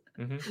them.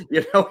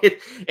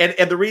 Mm-hmm.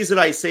 And the reason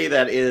I say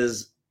that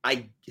is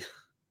I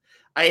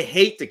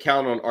hate to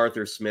count on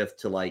Arthur Smith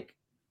to like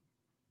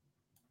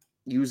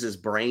use his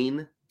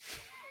brain.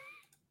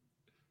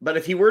 But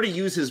if he were to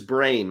use his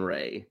brain,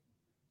 Ray,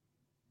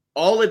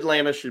 all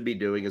Atlanta should be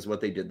doing is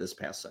what they did this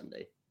past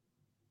Sunday.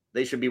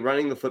 They should be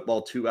running the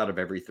football 2 out of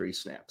every 3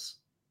 snaps.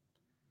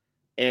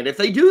 And if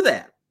they do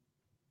that,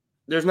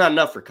 there's not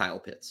enough for Kyle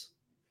Pitts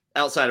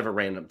outside of a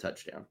random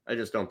touchdown. I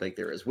just don't think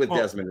there is with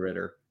Desmond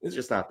Ridder. It's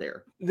just not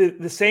there.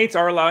 The Saints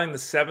are allowing the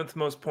 7th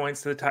most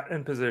points to the tight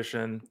end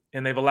position,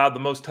 and they've allowed the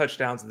most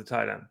touchdowns to the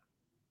tight end.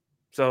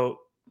 So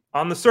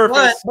on the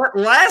surface, but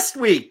last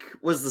week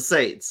was the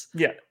Saints.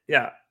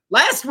 Yeah.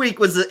 Last week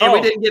was and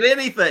we didn't get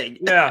anything.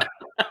 Yeah.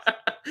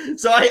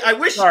 So I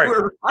wish you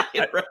were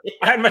right.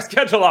 I had my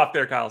schedule off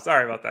there, Kyle.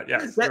 Sorry about that.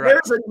 Yes.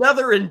 There's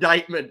another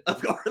indictment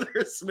of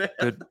Arthur Smith.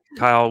 Good.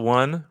 Kyle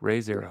 1, Ray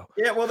 0.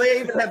 Yeah, well,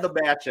 they even had the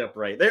matchup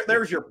right.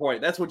 There's your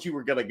point. That's what you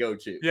were going to go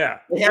to. Yeah.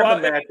 They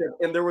had the matchup,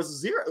 and there was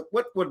 0.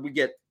 What would we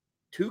get?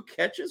 2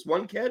 catches?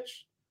 1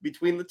 catch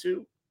between the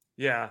 2?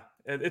 Yeah.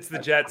 It's the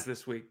Jets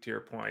this week, to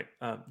your point.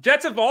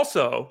 Jets have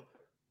also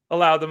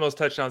allowed the most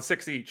touchdowns,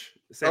 6 each.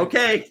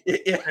 Okay.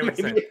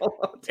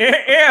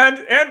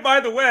 And by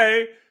the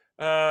way,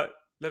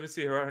 let me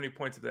see how many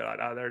points of that.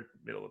 They're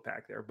middle of the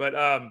pack there. But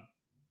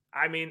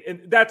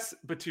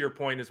but to your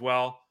point as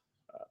well,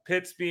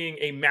 Pitts being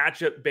a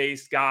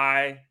matchup-based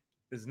guy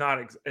is not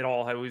at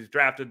all how he's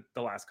drafted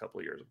the last couple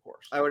of years, of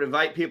course. I would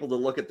invite people to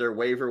look at their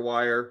waiver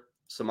wire.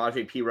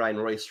 Samaje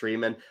Perine, Royce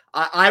Freeman.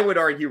 I would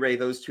argue, Ray,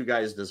 those 2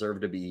 guys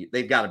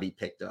they've got to be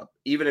picked up.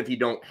 Even if you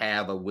don't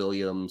have a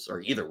Williams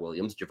or either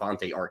Williams,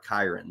 Javonte or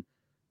Kyron,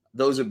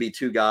 those would be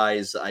 2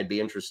 guys I'd be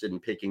interested in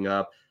picking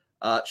up.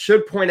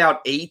 Should point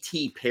out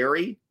A.T.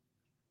 Perry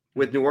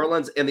with New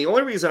Orleans. And the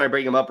only reason I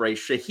bring him up, Ray,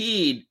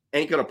 Shaheed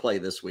ain't going to play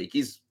this week.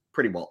 He's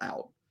pretty well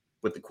out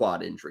with the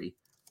quad injury.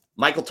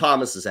 Michael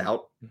Thomas is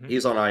out. Mm-hmm.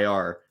 He's on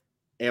IR.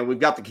 And we've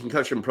got the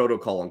concussion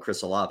protocol on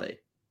Chris Olave.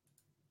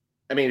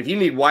 I mean, if you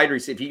need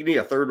if you need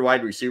a 3rd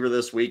wide receiver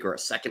this week or a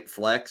 2nd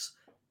flex,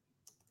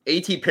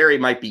 A.T. Perry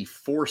might be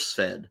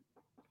force-fed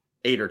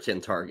 8 or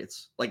 10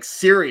 targets. Like,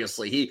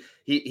 seriously,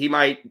 he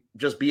might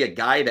just be a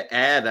guy to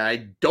add. And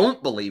I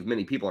don't believe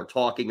many people are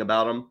talking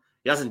about him.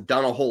 He hasn't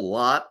done a whole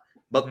lot,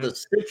 but the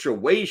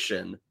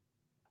situation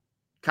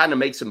kind of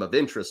makes him of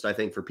interest, I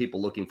think, for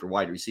people looking for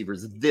wide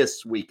receivers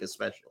this week,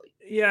 especially.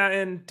 Yeah,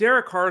 and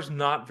Derek Carr's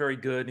not very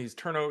good. He's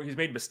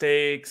made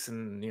mistakes,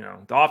 and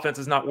the offense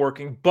is not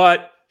working,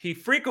 but he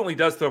frequently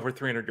does throw for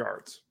 300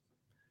 yards.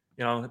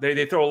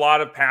 They throw a lot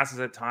of passes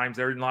at times.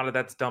 There are a lot of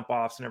that's dump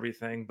offs and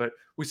everything. But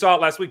we saw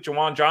it last week.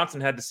 Jawan Johnson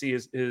had to see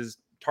his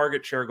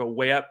target share go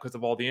way up because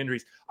of all the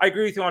injuries. I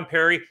agree with you on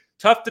Perry.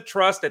 Tough to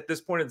trust at this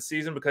point of the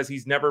season because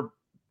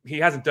he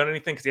hasn't done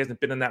anything because he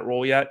hasn't been in that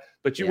role yet.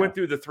 But you went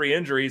through the 3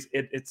 injuries.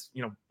 It's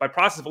by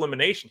process of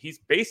elimination, he's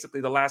basically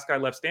the last guy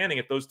left standing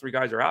if those 3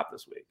 guys are out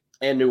this week.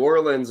 And New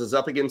Orleans is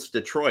up against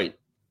Detroit.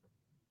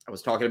 I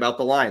was talking about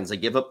the Lions. They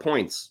give up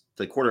points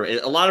to the quarter.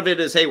 A lot of it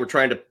is, hey, we're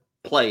trying to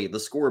play the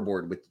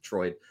scoreboard with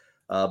Detroit.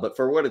 But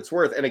for what it's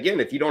worth, and again,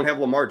 if you don't have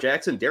Lamar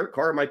Jackson, Derek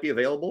Carr might be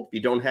available. If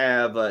you don't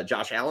have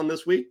Josh Allen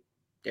this week,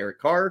 Derek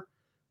Carr.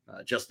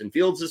 Justin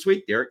Fields this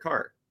week, Derek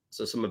Carr.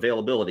 So some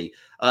availability.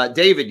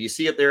 David, you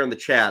see it there in the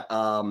chat.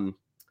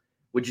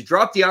 Would you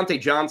drop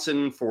Deontay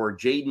Johnson for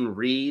Jaden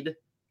Reed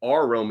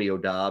or Romeo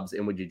Dobbs?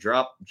 And would you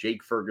drop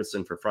Jake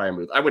Ferguson for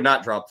Freiermuth? I would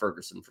not drop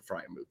Ferguson for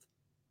Freiermuth.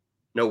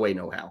 No way,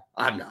 no how.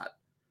 I'm not.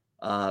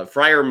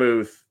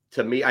 Freiermuth,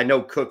 to me, I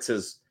know Cooks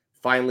has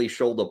finally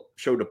showed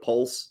a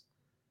pulse.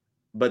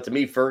 But to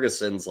me,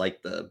 Ferguson's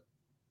like the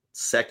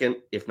second,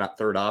 if not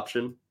third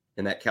option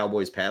in that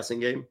Cowboys passing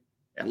game.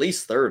 At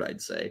least third,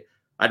 I'd say.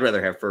 I'd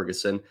rather have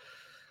Ferguson.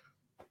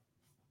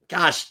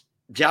 Gosh,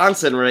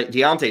 Johnson, right?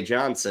 Deontay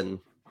Johnson.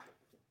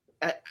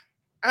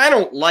 I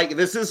don't like,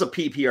 this is a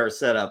PPR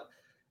setup.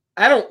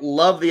 I don't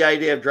love the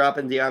idea of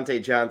dropping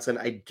Deontay Johnson.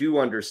 I do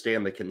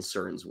understand the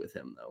concerns with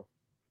him, though.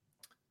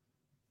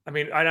 I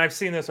mean, and I've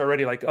seen this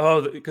already, like,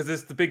 because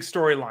it's the big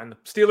storyline. The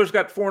Steelers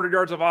got 400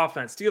 yards of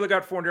offense. Steelers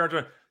got 400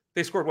 yards.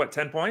 They scored, what,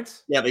 10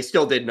 points? Yeah, they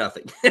still did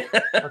nothing.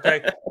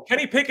 Okay.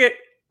 Kenny Pickett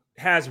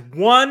has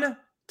one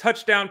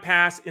touchdown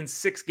pass in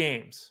 6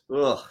 games.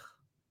 Ugh.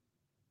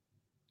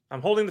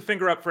 I'm holding the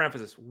finger up for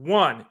emphasis.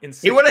 1 in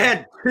 6 He would have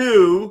had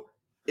 2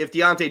 if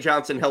Deontay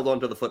Johnson held on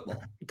to the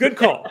football. Good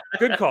call.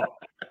 Good call.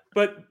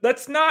 But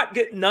let's not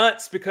get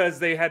nuts because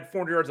they had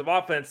 400 yards of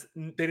offense.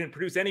 They didn't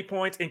produce any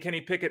points, and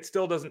Kenny Pickett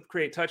still doesn't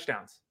create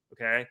touchdowns.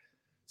 Okay.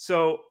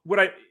 So would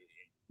I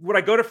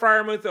go to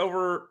Freiermuth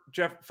over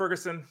Jeff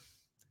Ferguson?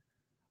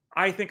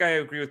 I think I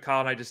agree with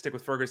Kyle, and I just stick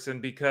with Ferguson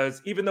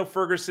because even though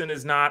Ferguson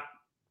is not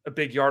a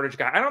big yardage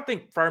guy, I don't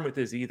think Freiermuth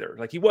is either.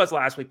 Like he was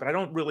last week, but I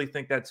don't really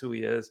think that's who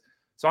he is.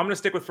 So I'm going to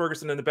stick with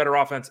Ferguson in the better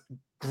offense,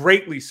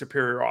 greatly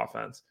superior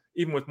offense,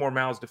 even with more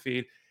mouths to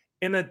feed.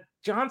 In the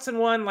Johnson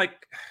one,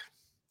 like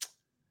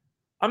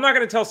I'm not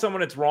going to tell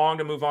someone it's wrong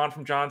to move on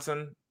from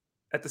Johnson.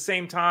 At the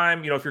same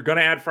time, if you're going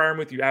to add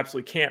Freiermuth, you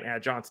absolutely can't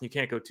add Johnson. You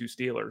can't go 2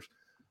 Steelers.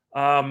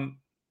 I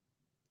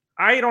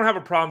don't have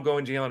a problem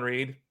going Jalen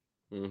Reed.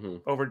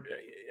 Over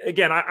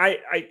again,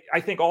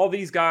 I think all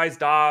these guys,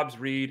 Dobbs,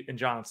 Reed, and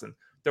Johnson,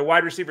 they're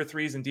wide receiver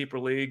 3s in deeper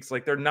leagues.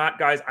 Like they're not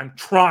guys I'm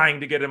trying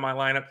to get in my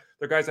lineup.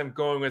 They're guys I'm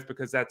going with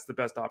because that's the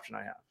best option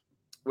I have.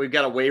 We've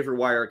got a waiver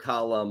wire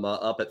column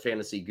up at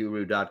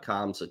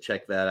fantasyguru.com, so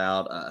check that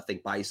out. I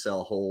think buy,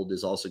 sell, hold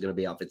is also going to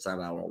be out. If it's not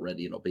out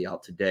already, it'll be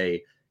out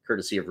today,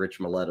 courtesy of Rich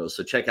Mileto.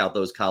 So check out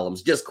those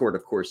columns. Discord,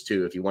 of course,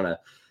 too, if you want to.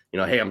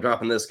 Hey, I'm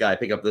dropping this guy,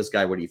 pick up this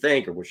guy. What do you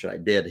think? Or what should I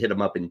bid? Hit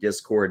him up in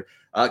Discord.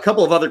 A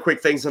couple of other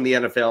quick things on the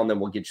NFL, and then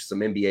we'll get you some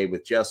NBA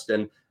with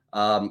Justin.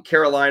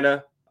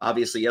 Carolina,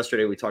 obviously,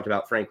 yesterday we talked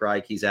about Frank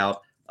Reich. He's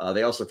out.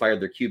 They also fired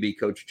their QB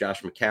coach,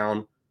 Josh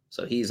McCown.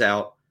 So he's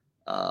out.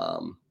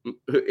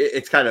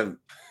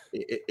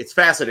 It's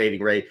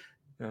fascinating, Ray.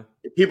 Yeah.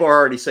 People are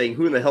already saying,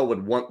 who in the hell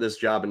would want this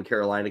job in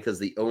Carolina? Because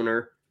the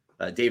owner,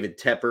 David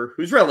Tepper,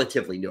 who's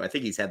relatively new. I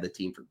think he's had the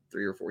team for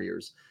 3 or 4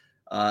 years.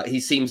 He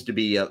seems to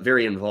be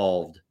very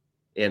involved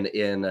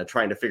in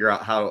trying to figure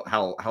out how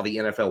the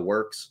NFL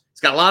works. He's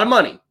got a lot of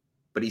money,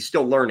 but he's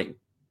still learning,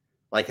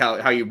 like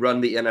how you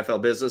run the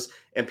NFL business.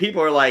 And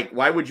people are like,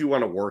 why would you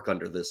want to work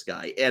under this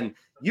guy? And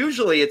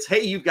usually it's,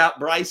 hey, you've got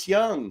Bryce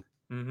Young.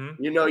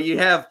 Mm-hmm. You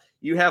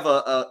have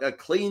a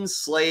clean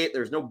slate.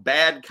 There's no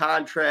bad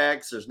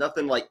contracts. There's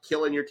nothing like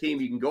killing your team.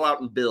 You can go out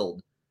and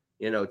build,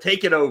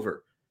 take it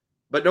over.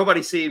 But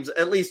nobody seems,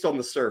 at least on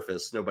the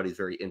surface, nobody's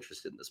very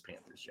interested in this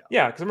Panthers job.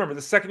 Yeah, because remember,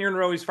 the second year in a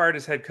row he's fired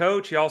his head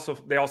coach. They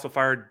also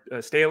fired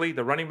Staley,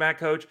 the running back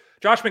coach.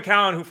 Josh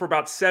McCown, who for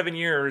about 7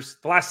 years,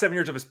 the last 7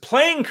 years of his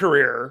playing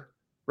career,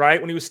 right,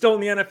 when he was still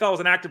in the NFL as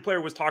an active player,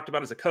 was talked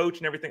about as a coach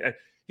and everything.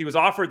 He was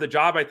offered the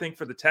job, I think,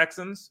 for the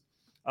Texans,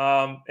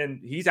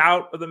 and he's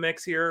out of the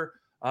mix here.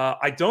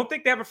 I don't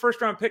think they have a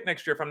first-round pick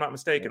next year, if I'm not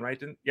mistaken,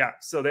 right?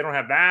 So they don't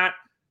have that.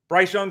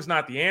 Bryce Young's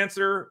not the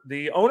answer.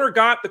 The owner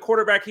got the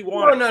quarterback he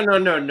wanted.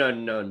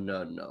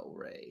 No,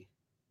 Ray.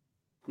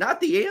 Not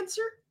the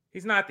answer?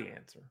 He's not the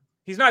answer.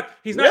 He's not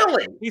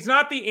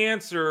the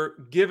answer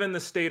given the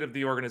state of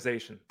the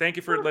organization. Thank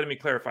you for letting me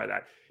clarify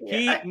that.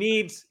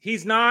 Yeah.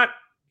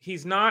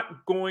 He's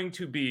not going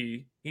to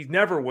be, he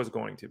never was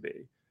going to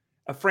be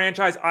a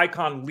franchise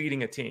icon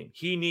leading a team.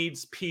 He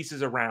needs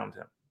pieces around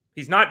him.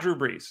 He's not Drew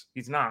Brees.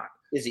 He's not.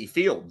 Is he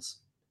Fields?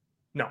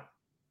 No.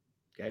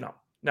 Okay.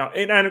 No,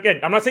 and again,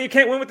 I'm not saying you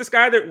can't win with this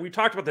guy that we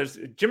talked about. There's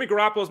Jimmy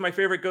Garoppolo is my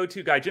favorite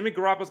go-to guy. Jimmy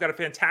Garoppolo's got a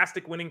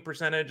fantastic winning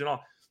percentage and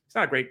all. He's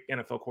not a great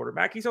NFL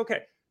quarterback. He's okay.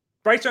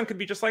 Bryce Young could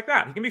be just like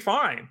that. He can be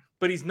fine,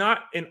 but he's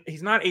not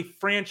a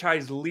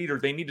franchise leader.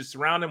 They need to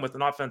surround him with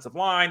an offensive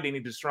line. They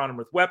need to surround him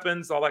with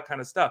weapons, all that kind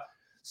of stuff.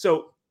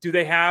 So do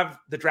they have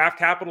the draft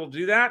capital to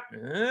do that?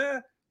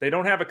 They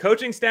don't have a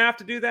coaching staff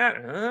to do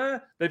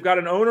that. They've got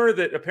an owner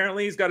that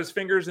apparently he's got his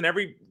fingers in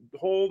every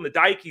hole in the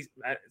dike.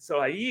 I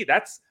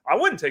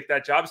wouldn't take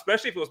that job,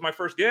 especially if it was my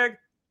first gig.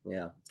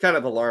 Yeah, it's kind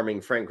of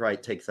alarming. Frank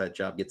Wright takes that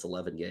job, gets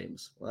 11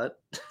 games. What?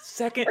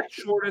 Second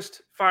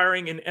shortest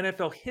firing in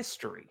NFL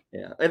history.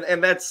 Yeah,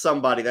 and that's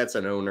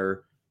an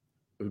owner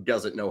who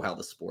doesn't know how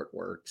the sport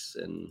works.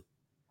 And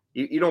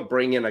you don't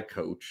bring in a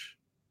coach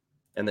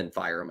and then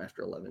fire him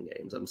after 11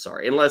 games. I'm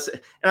sorry. And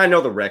I know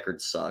the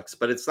record sucks,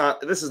 but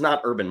this is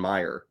not Urban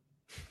Meyer.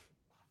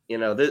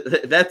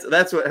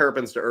 That's what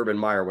happens to Urban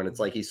Meyer when it's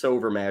like he's so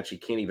overmatched he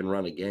can't even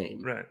run a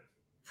game. Right.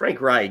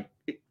 Frank Wright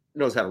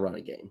knows how to run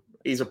a game.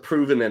 He's a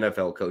proven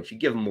NFL coach. You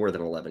give him more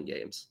than 11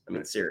 games. I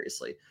mean,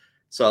 seriously.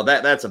 So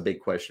that's a big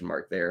question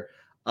mark there.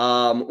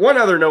 One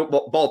other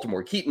note,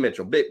 Baltimore, Keaton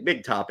Mitchell,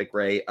 big topic,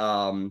 Ray.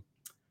 I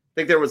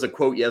think there was a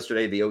quote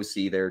yesterday, the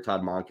OC there,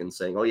 Todd Monken,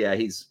 saying, oh, yeah,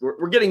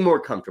 we're getting more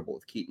comfortable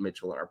with Keaton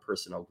Mitchell in our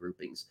personnel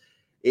groupings.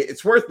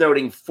 It's worth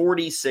noting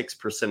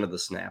 46% of the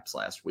snaps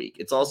last week.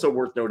 It's also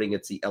worth noting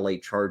it's the LA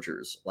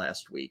Chargers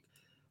last week.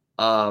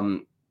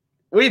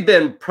 We've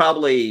been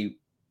probably,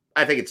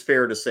 I think it's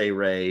fair to say,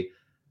 Ray,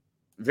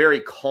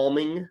 very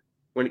calming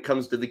when it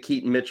comes to the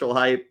Keaton Mitchell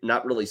hype.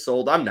 Not really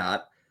sold. I'm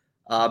not.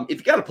 If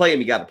you got to play him,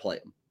 you got to play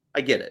him.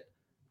 I get it.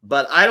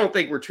 But I don't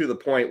think we're to the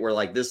point where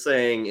like this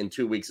thing in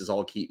 2 weeks is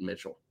all Keaton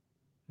Mitchell.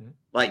 Mm-hmm.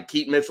 Like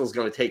Keaton Mitchell's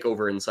going to take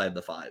over inside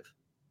the 5.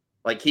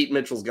 Like Keaton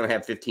Mitchell's going to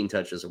have 15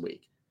 touches a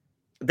week.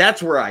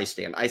 That's where I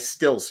stand. I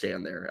still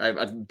stand there.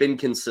 I've been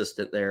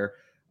consistent there.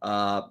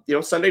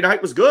 Sunday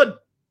night was good.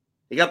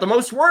 He got the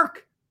most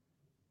work.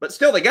 But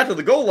still, they got to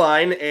the goal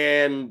line,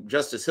 and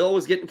Justice Hill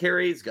was getting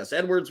carries. Gus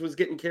Edwards was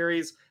getting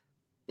carries.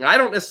 And I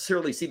don't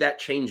necessarily see that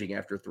changing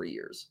after 3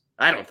 years.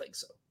 I don't think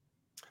so.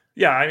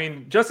 Yeah, I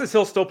mean, Justice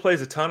Hill still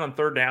plays a ton on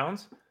third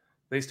downs.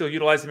 They still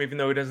utilize him even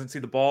though he doesn't see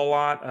the ball a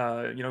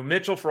lot.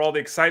 Mitchell, for all the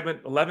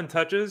excitement, 11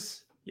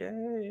 touches.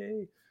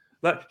 Yay.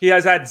 He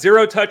has had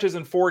 0 touches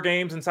in 4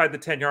 games inside the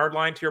 10-yard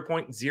line, to your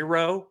point,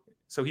 0.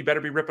 So he better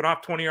be ripping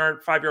off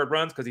 20-yard, 5-yard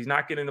runs because he's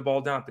not getting the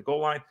ball down at the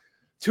goal line.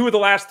 2 of the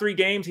last 3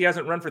 games, he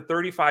hasn't run for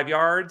 35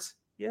 yards.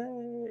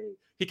 Yay.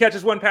 He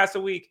catches 1 pass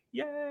a week.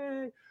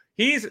 Yay.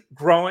 He's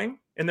growing,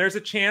 and there's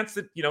a chance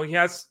that, he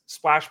has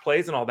splash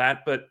plays and all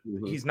that, but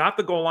he's not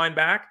the goal line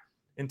back.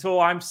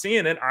 Until I'm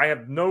seeing it, I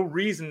have no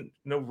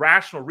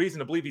rational reason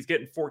to believe he's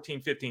getting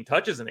 14, 15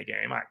 touches in a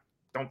game. I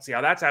don't see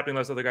how that's happening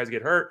unless other guys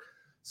get hurt.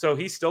 So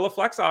he's still a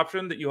flex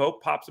option that you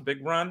hope pops a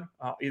big run,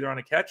 either on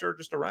a catch or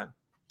just a run.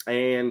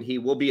 And he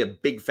will be a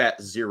big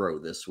fat 0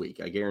 this week.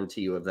 I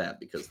guarantee you of that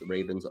because the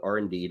Ravens are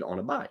indeed on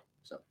a bye.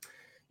 So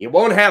you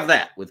won't have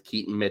that with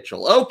Keaton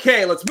Mitchell.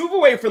 Okay, let's move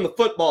away from the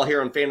football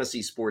here on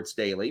Fantasy Sports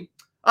Daily.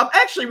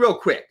 Actually, real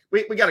quick,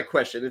 we got a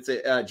question. It's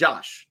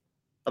Josh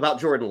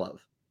about Jordan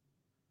Love.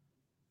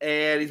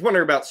 And he's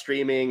wondering about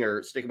streaming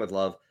or sticking with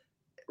Love.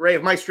 Ray,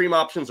 if my stream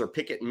options are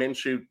Pickett and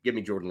Minshew, give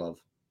me Jordan Love.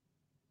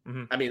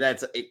 Mm-hmm. I mean,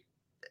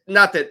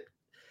 not that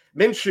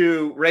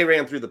Minshew, Ray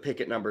ran through the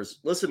Pickett numbers.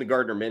 Listen to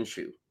Gardner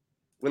Minshew.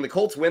 When the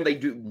Colts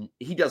win,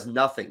 he does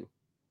nothing.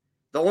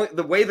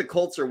 The way the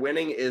Colts are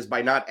winning is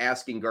by not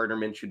asking Gardner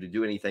Minshew to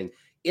do anything.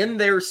 In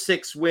their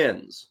 6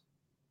 wins,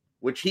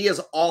 which he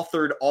has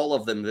authored all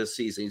of them this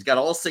season, he's got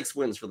all 6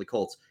 wins for the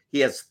Colts. He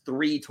has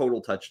 3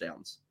 total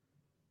touchdowns.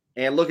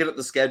 And looking at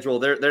the schedule,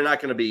 they're not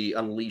going to be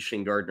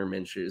unleashing Gardner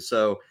Minshew.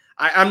 So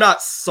I'm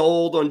not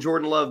sold on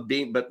Jordan Love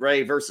but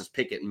Ray versus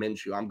Pickett and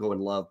Minshew, I'm going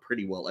Love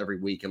pretty well every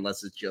week,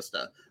 unless it's just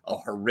a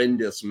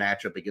horrendous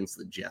matchup against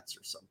the Jets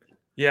or something.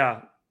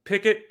 Yeah,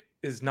 Pickett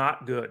is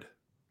not good.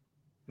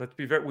 Let's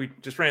be fair. We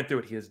just ran through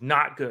it. He is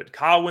not good.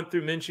 Kyle went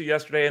through Minshew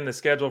yesterday and the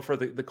schedule for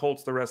the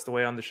Colts the rest of the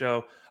way on the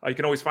show. You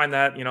can always find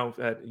that,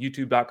 at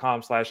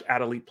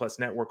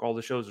youtube.com/@ElitePlusNetwork. All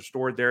the shows are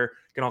stored there.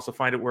 You can also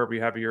find it wherever you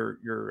have your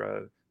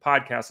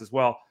podcast as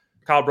well.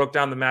 Kyle broke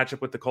down the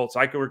matchup with the Colts.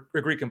 I could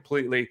agree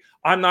completely.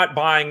 I'm not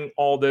buying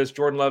all this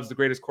Jordan Love's the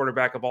greatest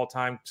quarterback of all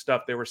time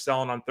stuff they were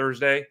selling on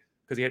Thursday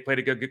because he had played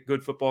a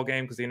good football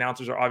game because the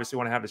announcers are obviously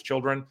want to have his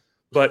children.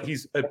 But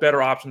he's a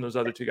better option than those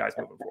other 2 guys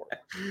moving forward.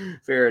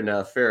 Fair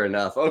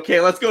enough.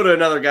 Okay, let's go to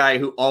another guy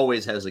who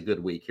always has a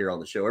good week here on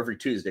the show. Every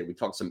Tuesday, we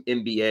talk some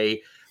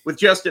NBA with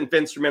Justin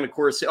Finsterman, of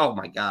course. Oh,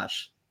 my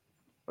gosh.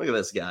 Look at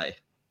this guy.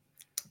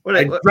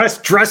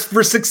 Dress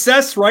for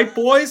success, right,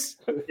 boys?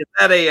 Is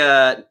that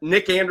a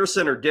Nick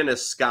Anderson or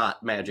Dennis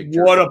Scott magic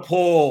jersey? What a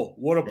pull.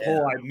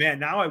 Man,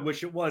 now I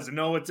wish it was.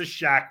 No, it's a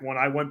Shaq one.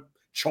 I went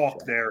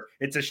chalk there.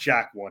 It's a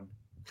Shaq one.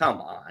 Come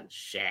on,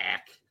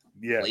 Shaq.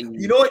 Yeah.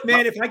 You know what,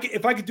 man?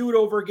 If I could do it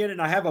over again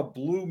and I have a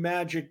Blue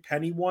Magic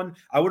Penny one,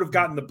 I would have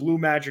gotten the Blue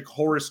Magic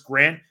Horace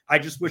Grant. I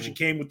just wish it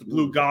came with the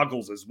blue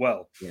goggles as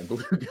well. Yeah,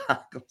 blue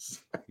goggles.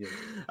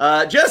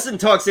 Justin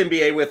talks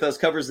NBA with us,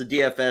 covers the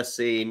DFS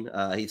scene.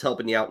 He's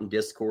helping you out in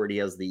Discord. He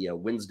has the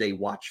Wednesday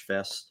Watch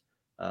Fest,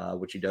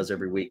 which he does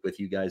every week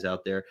with you guys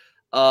out there.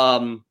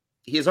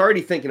 He is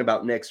already thinking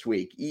about next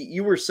week.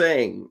 You were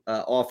saying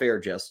off air,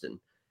 Justin,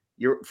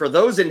 for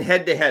those in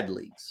head-to-head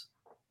leagues,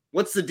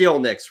 what's the deal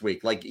next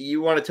week? Like,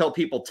 you want to tell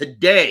people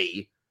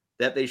today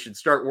that they should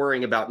start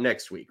worrying about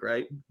next week,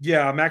 right?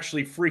 Yeah, I'm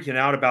actually freaking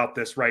out about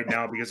this right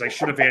now because I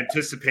should have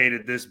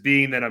anticipated this,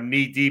 being that I'm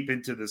knee deep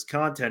into this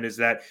content, is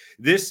that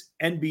this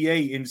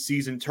NBA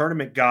in-season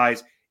tournament,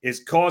 guys,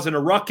 is causing a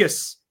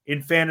ruckus.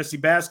 in fantasy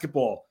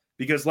basketball,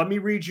 because let me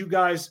read you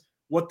guys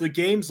what the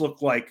games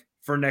look like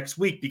for next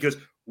week, because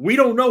we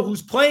don't know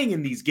who's playing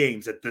in these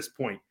games at this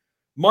point.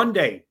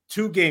 Monday,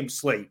 2-game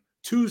slate.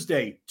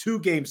 Tuesday,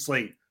 2-game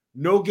slate.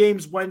 No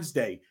games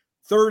Wednesday.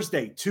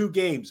 Thursday, 2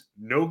 games.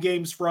 No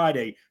games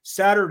Friday.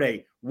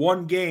 Saturday,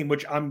 1 game,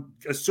 which I'm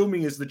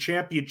assuming is the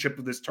championship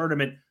of this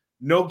tournament.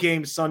 No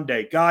games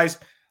Sunday. Guys,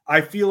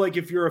 I feel like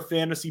if you're a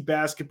fantasy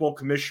basketball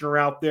commissioner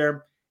out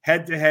there,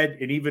 head-to-head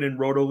and even in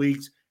roto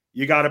leagues,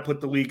 you got to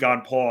put the league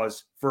on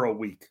pause for a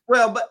week.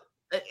 Well,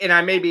 and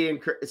I may be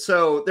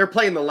so they're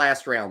playing the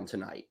last round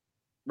tonight,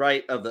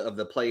 right? Of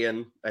the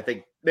play-in. I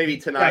think maybe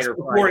tonight or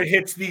before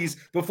Friday.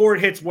 Before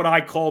it hits what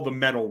I call the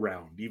medal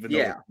round, even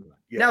though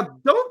Now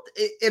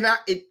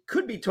it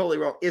could be totally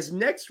wrong. Is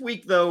next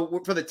week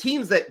though for the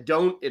teams that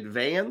don't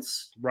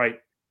advance, right?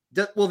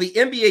 Will the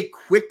NBA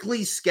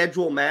quickly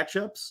schedule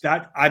matchups?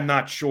 That I'm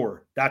not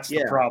sure. That's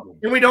the problem.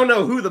 And we don't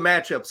know who the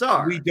matchups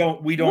are. We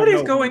don't What know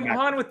is going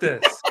on with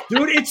this?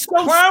 Dude, it's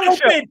so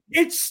stupid.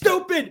 It's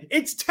stupid.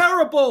 It's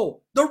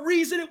terrible. The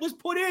reason it was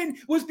put in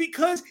was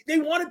because they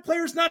wanted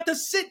players not to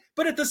sit,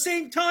 but at the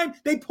same time,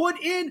 they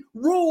put in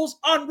rules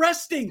on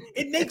resting.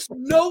 It makes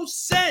no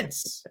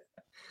sense.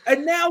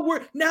 And now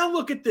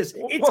look at this.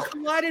 It's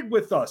collided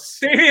with us.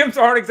 Stadiums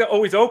aren't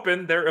always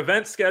open. They're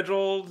event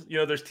scheduled.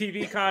 There's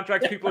TV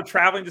contracts. People are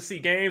traveling to see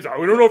games.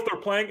 We don't know if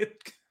they're playing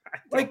it.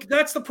 Like,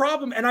 that's the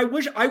problem. And I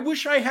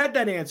wish I had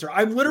that answer.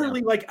 I'm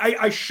literally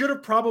I should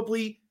have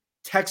probably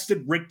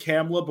texted Rick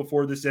Kamla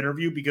before this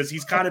interview, because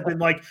he's kind of been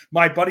like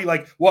my buddy,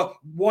 like, what,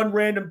 one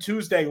random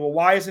Tuesday, well,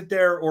 why isn't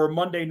there, or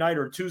Monday night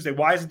or Tuesday,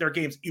 why isn't there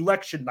games?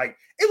 Election night.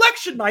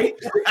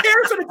 Who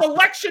cares when it's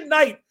election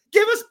night?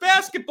 Give us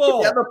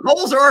basketball. Yeah, the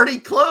polls are already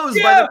closed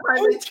by the time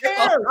who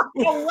cares?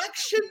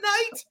 Election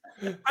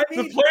night? I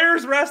mean, the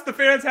players rest, the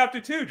fans have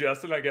to too,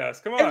 Justin, I guess.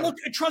 Come on. And look,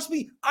 trust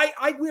me,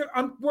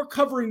 we're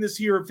covering this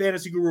here at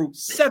Fantasy Guru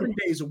 7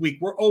 days a week.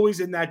 We're always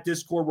in that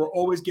Discord. We're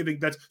always giving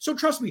bets. So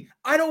trust me,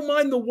 I don't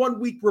mind the 1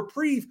 week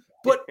reprieve,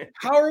 but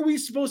how are we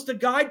supposed to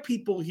guide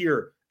people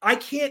here? I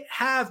can't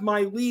have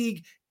my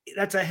league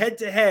that's a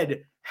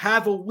head-to-head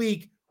have a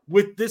week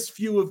with this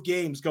few of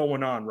games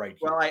going on right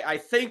here. Well, I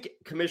think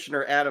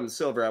Commissioner Adam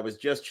Silver, I was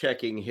just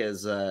checking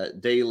his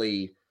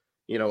daily,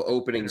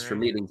 openings for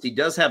meetings. He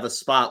does have a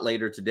spot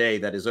later today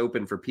that is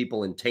open for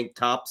people in tank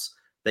tops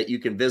that you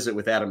can visit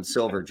with Adam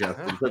Silver,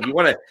 Justin. So if you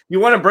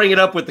want to bring it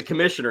up with the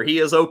commissioner, he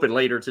is open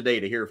later today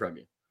to hear from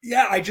you.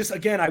 Yeah,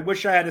 I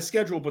wish I had a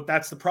schedule, but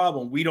that's the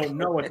problem. We don't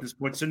know at this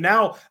point. So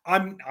now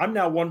I'm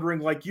now wondering,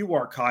 like you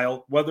are,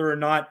 Kyle, whether or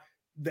not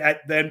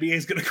that the NBA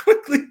is going to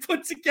quickly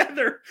put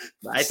together.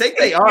 I think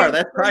they are.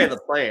 That's probably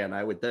the plan,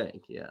 I would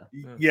think. Yeah.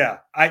 Yeah.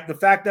 The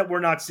fact that we're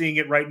not seeing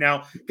it right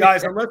now,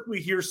 guys, unless we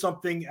hear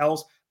something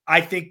else, I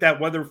think that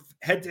whether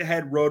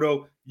head-to-head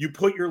roto, you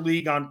put your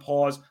league on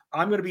pause.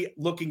 I'm going to be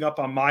looking up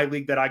on my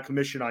league that I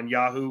commission on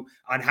Yahoo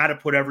on how to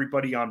put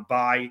everybody on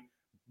bye.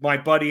 My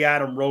buddy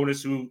Adam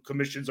Ronis, who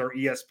commissions our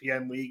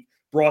ESPN league,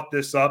 brought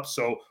this up.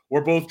 So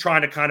we're both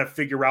trying to kind of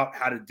figure out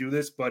how to do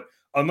this. But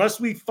unless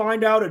we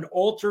find out an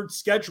altered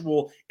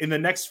schedule in the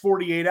next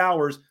 48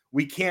 hours,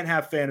 we can't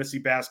have fantasy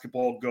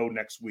basketball go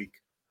next week.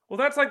 Well,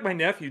 that's like my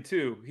nephew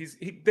too.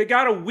 They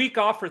got a week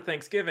off for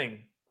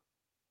Thanksgiving.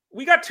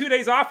 We got 2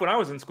 days off when I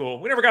was in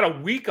school. We never got a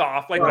week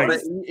off.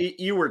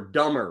 You were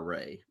dumber,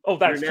 Ray. Oh,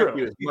 that's Your true.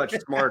 Nephew is much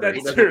smarter.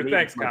 That's true.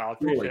 Thanks, Kyle.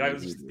 Appreciate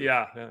it.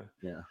 Yeah.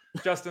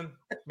 Justin,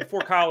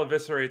 before Kyle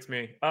eviscerates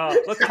me,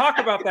 let's talk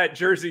about that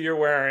jersey you're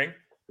wearing.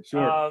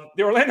 Sure.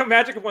 The Orlando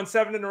Magic have won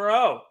 7 in a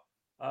row.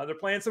 They're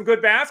playing some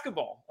good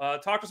basketball.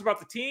 Talk to us about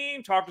the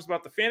team. Talk to us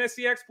about the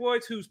fantasy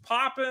exploits. Who's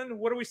popping?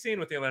 What are we seeing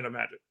with the Orlando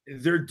Magic?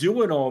 They're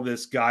doing all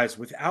this, guys,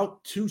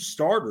 without 2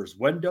 starters.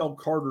 Wendell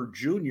Carter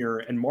Jr.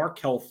 and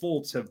Markelle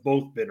Fultz have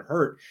both been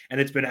hurt, and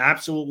it's been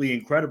absolutely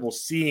incredible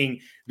seeing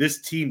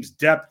this team's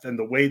depth and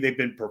the way they've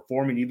been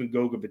performing. Even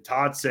Goga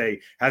Bitadze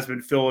has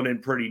been filling in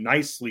pretty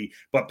nicely,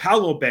 but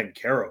Paolo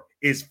Banchero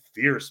is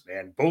fierce,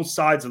 man. Both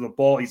sides of the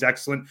ball, he's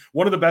excellent.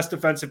 One of the best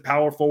defensive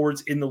power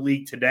forwards in the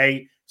league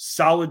today.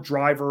 Solid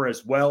driver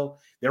as well.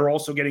 They're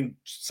also getting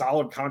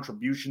solid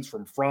contributions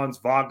from Franz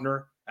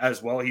Wagner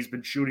as well. He's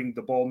been shooting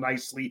the ball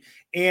nicely.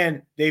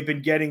 And they've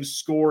been getting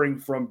scoring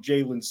from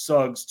Jalen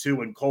Suggs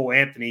too, and Cole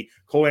Anthony.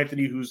 Cole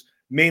Anthony, who's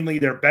mainly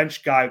their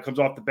bench guy, who comes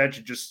off the bench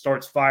and just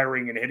starts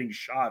firing and hitting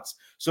shots.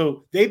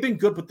 So they've been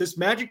good. But this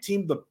Magic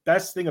team, the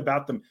best thing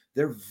about them,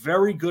 they're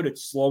very good at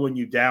slowing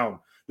you down.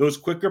 Those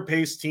quicker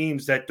paced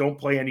teams that don't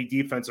play any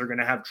defense are going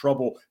to have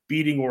trouble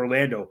beating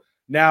Orlando.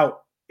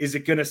 Now, is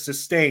it going to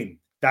sustain?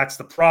 That's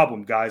the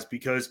problem, guys,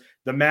 because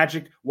the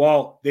Magic,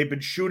 while they've been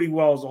shooting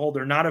well as a whole,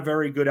 they're not a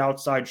very good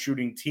outside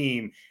shooting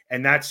team,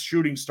 and that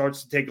shooting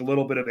starts to take a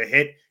little bit of a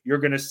hit. You're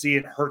going to see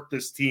it hurt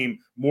this team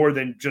more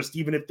than just,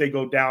 even if they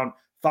go down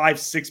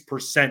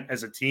 5-6%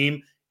 as a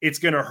team, it's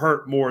going to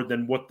hurt more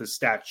than what the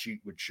stat sheet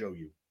would show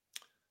you.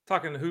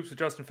 Talking to Hoops with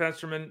Justin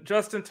Fensterman.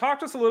 Justin, talk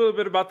to us a little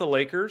bit about the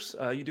Lakers.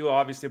 You do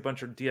obviously a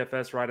bunch of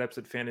DFS write-ups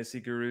at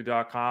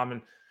fantasyguru.com,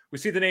 and we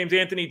see the names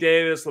Anthony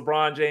Davis,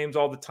 LeBron James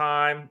all the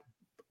time.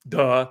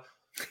 Duh.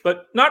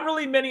 but not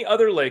really many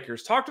other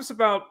Lakers. Talk to us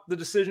about the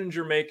decisions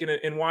you're making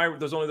and why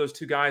there's only those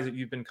two guys that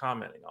you've been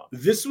commenting on.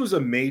 This was a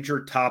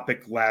major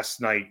topic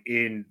last night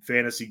in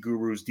Fantasy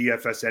Guru's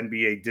DFS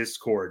NBA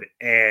Discord.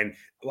 And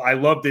I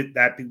loved it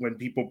that when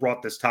people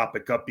brought this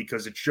topic up,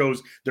 because it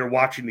shows they're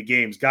watching the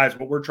games. Guys,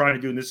 what we're trying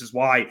to do, and this is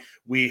why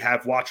we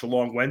have Watch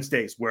Along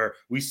Wednesdays, where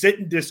we sit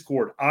in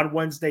Discord on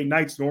Wednesday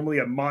nights, normally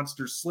a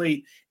monster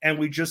slate, and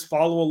we just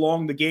follow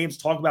along the games,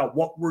 talk about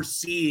what we're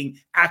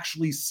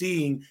actually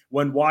seeing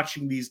when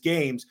watching these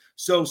games.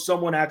 So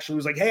someone actually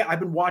was like, hey, I've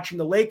been watching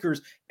the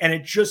Lakers, and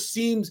it just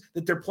seems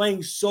that they're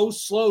playing so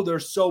slow. They're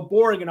so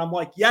boring. And I'm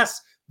like,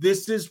 yes,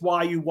 this is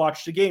why you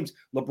watch the games.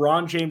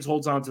 LeBron James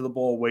holds onto the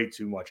ball way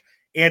too much.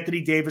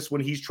 Anthony Davis, when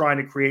he's trying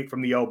to create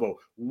from the elbow,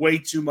 way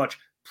too much.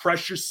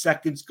 Precious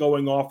seconds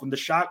going off on the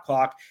shot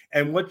clock.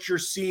 And what you're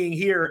seeing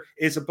here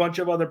is a bunch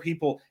of other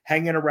people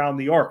hanging around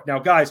the arc. Now,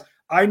 guys,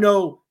 I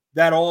know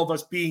that all of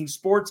us being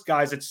sports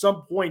guys, at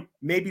some point,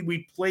 maybe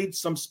we played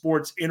some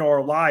sports in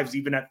our lives,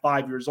 even at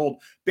 5 years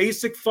old.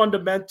 Basic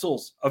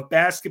fundamentals of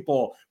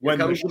basketball. When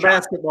comes the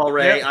basketball,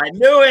 Ray. Yeah. I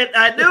knew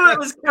it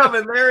was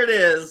coming. There it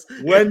is.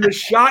 When the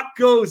shot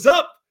goes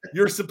up,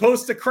 you're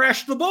supposed to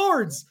crash the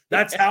boards.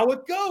 That's how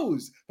it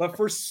goes. But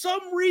for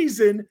some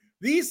reason,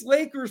 these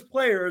Lakers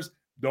players,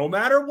 no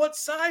matter what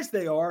size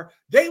they are,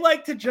 they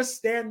like to just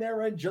stand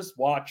there and just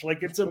watch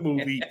like it's a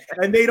movie.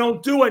 And they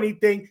don't do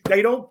anything.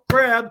 They don't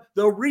grab,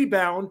 they'll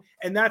rebound.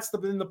 And that's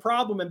the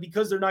problem. And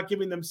because they're not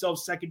giving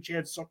themselves second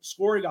chance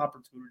scoring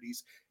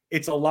opportunities,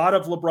 it's a lot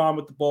of LeBron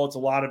with the ball. It's a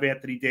lot of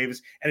Anthony Davis.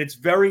 And it's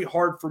very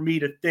hard for me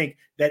to think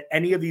that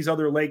any of these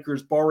other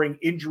Lakers, barring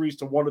injuries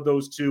to one of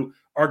those two,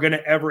 are going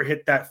to ever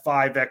hit that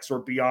 5X or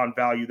beyond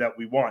value that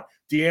we want.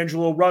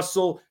 D'Angelo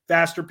Russell,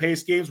 faster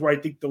paced games where I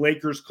think the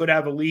Lakers could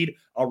have a lead.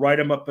 I'll write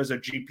him up as a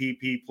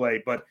GPP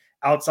play. But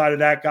outside of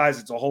that, guys,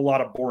 it's a whole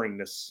lot of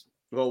boringness.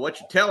 Well, what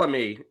you're telling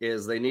me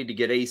is they need to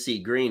get AC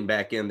Green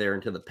back in there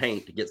into the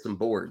paint to get some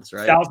boards,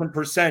 right?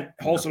 1,000%.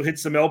 Also hit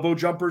some elbow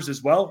jumpers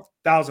as well.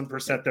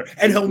 1,000% there.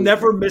 And he'll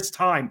never miss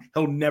time.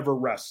 He'll never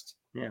rest.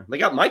 Yeah. They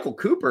got Michael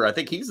Cooper. I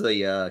think he's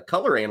the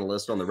color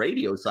analyst on the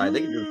radio side.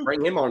 They can just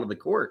bring him onto the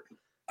court.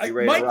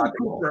 Michael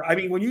Cooper, I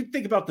mean, when you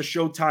think about the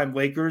Showtime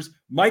Lakers,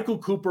 Michael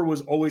Cooper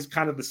was always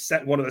kind of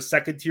one of the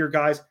second-tier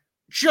guys.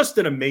 Just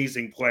an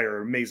amazing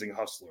player, amazing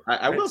hustler.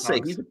 I will say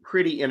he's a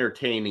pretty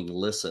entertaining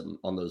listen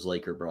on those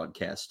Laker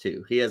broadcasts,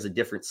 too. He has a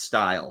different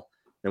style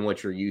than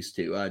what you're used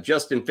to.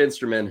 Justin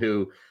Finsterman,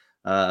 who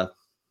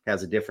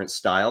has a different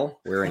style,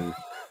 wearing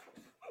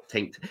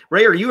tank.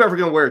 Ray, are you ever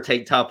going to wear a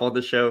tank top on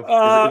the show?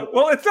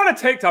 Well, it's not a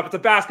tank top. It's a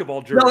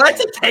basketball jersey. No,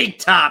 that's a tank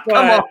top.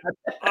 Come on.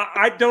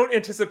 I don't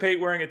anticipate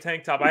wearing a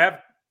tank top.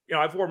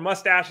 I've worn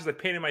mustaches. I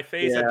painted my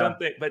face. Yeah. I don't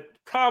think, but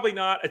probably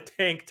not a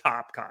tank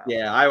top, Kyle.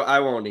 Yeah, I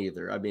won't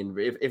either. I mean,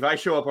 if I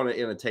show up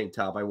in a tank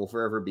top, I will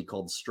forever be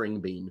called String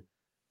Bean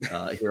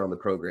here on the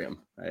program.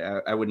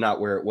 I would not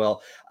wear it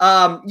well.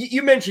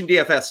 You mentioned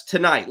DFS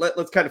tonight.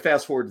 Let's kind of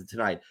fast forward to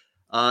tonight.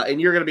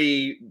 And you're going to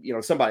be,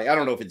 somebody, I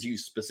don't know if it's you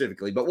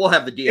specifically, but we'll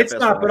have the DFS. It's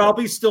not, but I'll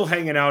be still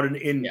hanging out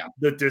in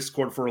the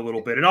Discord for a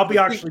little bit. And I'll be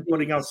actually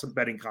putting out some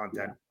betting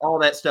content. All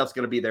that stuff's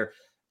going to be there.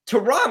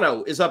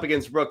 Toronto is up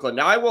against Brooklyn.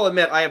 Now, I will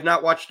admit, I have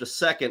not watched a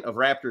second of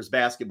Raptors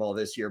basketball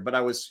this year, but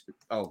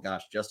oh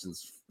gosh,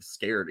 Justin's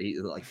scared. He's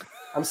like,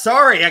 I'm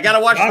sorry, I got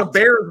to watch the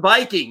Bears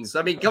Vikings.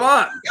 I mean, come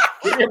on.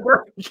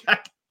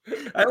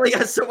 I only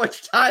got so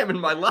much time in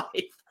my life.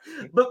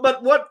 But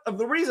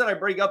the reason I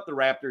bring up the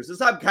Raptors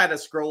is I'm kind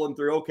of scrolling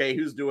through, okay,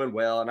 who's doing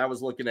well? And I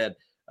was looking at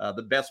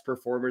the best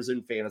performers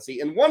in fantasy.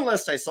 And one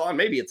list I saw, and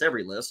maybe it's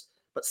every list,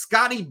 but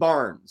Scotty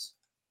Barnes,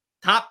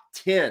 top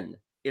 10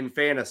 in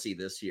fantasy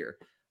this year.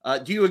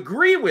 Do you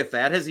agree with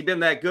that? Has he been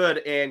that good?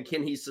 And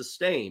can he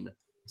sustain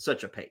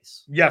such a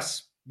pace?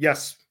 Yes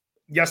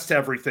to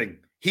everything.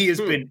 He has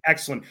been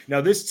excellent.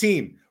 Now, this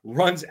team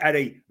runs at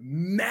a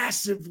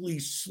massively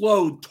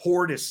slow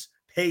tortoise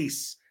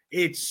pace.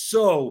 It's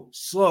so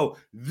slow.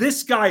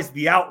 This guy's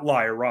the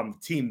outlier on the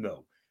team,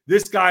 though.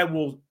 This guy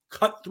will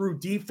cut through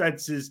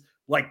defenses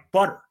like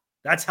butter.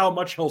 That's how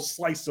much he'll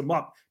slice them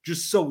up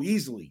just so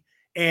easily.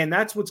 And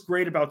that's what's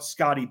great about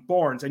Scotty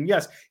Barnes. And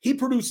yes, he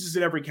produces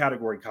in every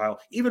category, Kyle,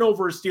 even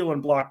over a steal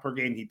and block per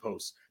game he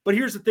posts. But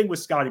here's the thing with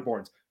Scotty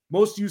Barnes.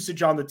 Most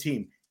usage on the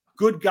team.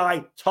 Good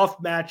guy, tough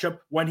matchup.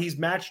 When he's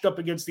matched up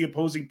against the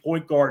opposing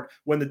point guard,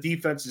 when the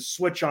defenses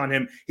switch on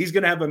him, he's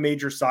going to have a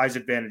major size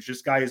advantage.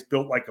 This guy is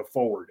built like a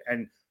forward,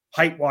 and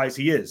height-wise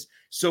he is.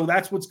 So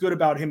that's what's good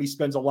about him. He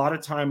spends a lot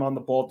of time on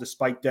the ball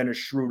despite Dennis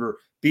Schroeder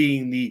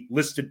being the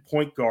listed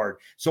point guard.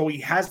 So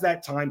he has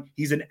that time.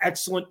 He's an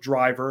excellent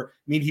driver.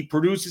 I mean, he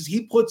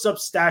puts up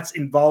stats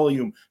in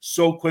volume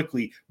so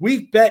quickly.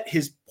 We've bet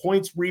his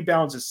points,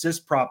 rebounds,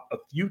 assist prop a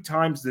few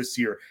times this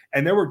year.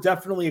 And there were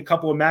definitely a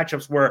couple of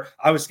matchups where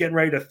I was getting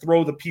ready to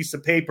throw the piece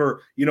of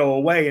paper,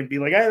 away and be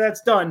like, hey,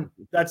 that's done.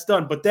 That's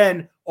done. But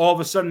then all of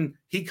a sudden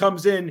he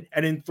comes in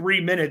and in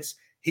 3 minutes,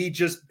 he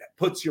just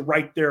puts you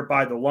right there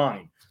by the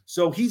line.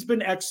 So he's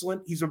been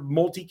excellent. He's a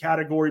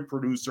multi-category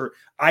producer.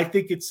 I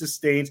think it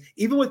sustains.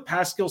 Even with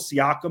Pascal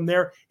Siakam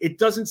there, it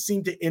doesn't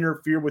seem to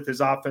interfere with his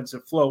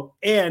offensive flow.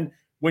 And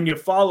when you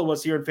follow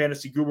us here in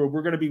Fantasy Guru,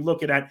 we're going to be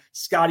looking at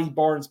Scotty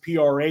Barnes'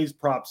 PRA's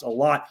props a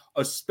lot,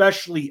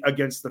 especially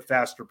against the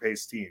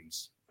faster-paced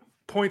teams.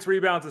 Points,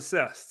 rebounds,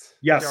 assists.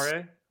 Yes.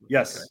 PRA?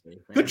 Yes. Okay,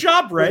 Good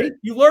job, Ray.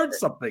 You learned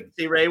something.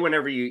 See, Ray,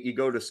 whenever you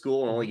go to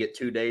school and only get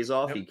 2 days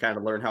off, Yep. you kind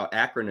of learn how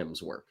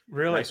acronyms work.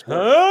 Really? Nice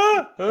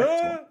work.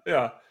 Yeah.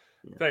 Yeah.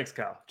 Thanks,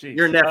 Kyle. Jeez.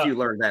 Your nephew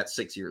learned that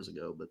 6 years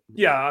ago, but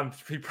yeah,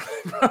 he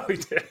probably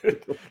did.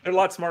 They're a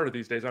lot smarter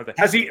these days, aren't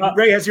they?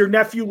 Ray, has your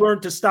nephew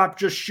learned to stop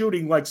just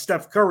shooting like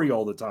Steph Curry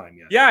all the time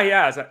yet? Yeah, he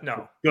has.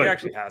 No, Good. he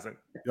actually hasn't.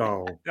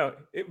 Oh. No,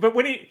 but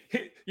when he,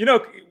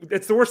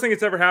 it's the worst thing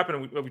that's ever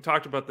happened. We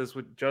talked about this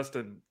with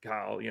Justin,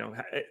 Kyle.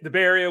 The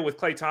Bay Area with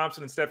Klay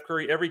Thompson and Steph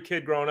Curry. Every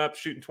kid growing up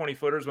shooting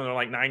 20-footers when they're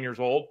like 9 years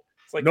old.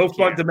 It's like no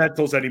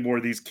fundamentals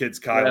anymore, these kids,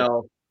 Kyle.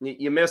 Well,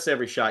 you miss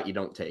every shot you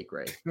don't take,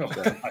 Ray. No,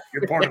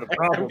 you're part of the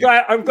problem.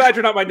 I'm glad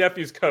you're not my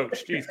nephew's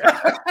coach. Jeez.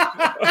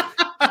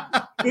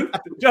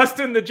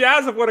 Justin, the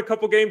Jazz have won a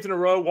couple games in a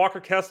row. Walker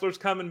Kessler's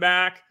coming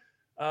back.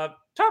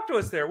 Talk to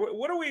us there.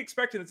 What are we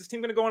expecting? Is this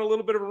team going to go on a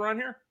little bit of a run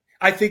here?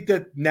 I think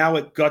that now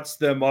it guts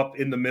them up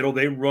in the middle.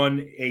 They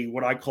run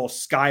what I call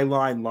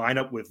skyline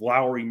lineup with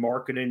Lowry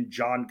Markkanen,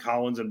 John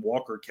Collins, and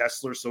Walker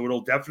Kessler. So it'll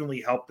definitely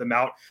help them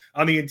out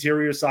on the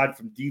interior side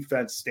from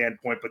defense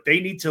standpoint. But they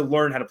need to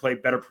learn how to play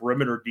better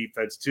perimeter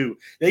defense too.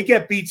 They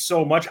get beat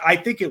so much. I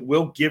think it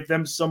will give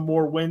them some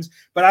more wins,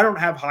 but I don't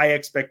have high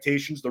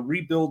expectations. The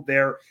rebuild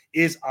there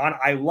is on.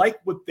 I like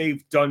what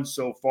they've done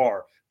so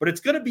far, but it's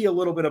going to be a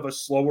little bit of a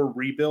slower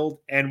rebuild.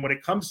 And when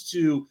it comes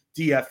to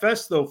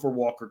DFS, though, for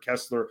Walker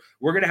Kessler,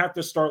 we're going to have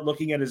to start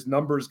looking at his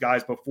numbers,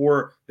 guys,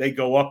 before they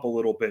go up a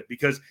little bit,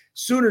 because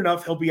soon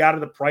enough, he'll be out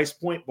of the price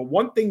point. But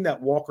one thing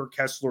that Walker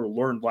Kessler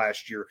learned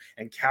last year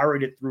and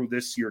carried it through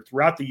this year,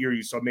 throughout the year,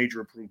 you saw major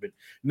improvement,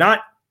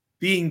 not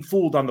being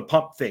fooled on the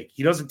pump fake.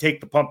 He doesn't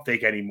take the pump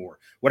fake anymore.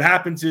 What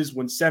happens is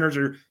when centers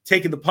are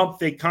taking the pump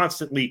fake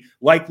constantly,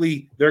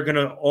 likely they're going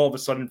to all of a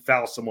sudden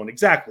foul someone.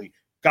 Exactly.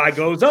 Guy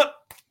goes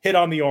up, hit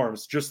on the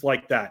arms, just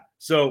like that.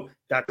 So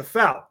that's a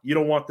foul. You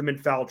don't want them in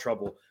foul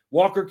trouble.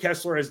 Walker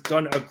Kessler has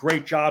done a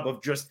great job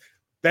of just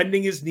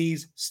bending his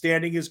knees,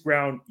 standing his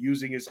ground,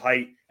 using his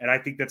height, and I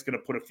think that's going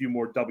to put a few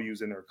more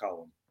W's in their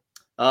column.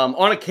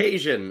 On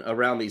occasion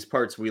around these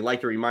parts, we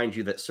like to remind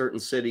you that certain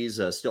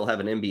cities still have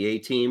an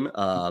NBA team.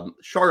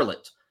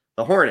 Charlotte,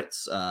 the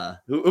Hornets,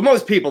 who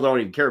most people don't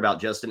even care about,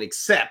 Justin,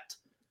 except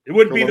it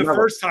wouldn't be the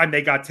first time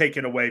they got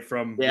taken away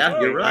from. Yeah,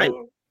 you're right.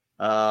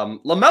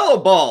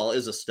 LaMelo Ball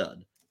is a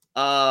stud.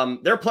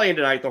 They're playing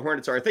tonight. The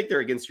Hornets are. I think they're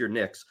against your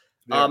Knicks.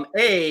 Yeah.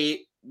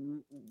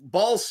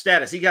 Ball's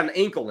status. He got an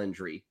ankle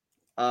injury.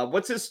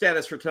 What's his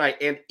status for tonight?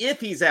 And if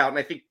he's out, and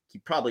I think he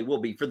probably will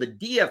be, for the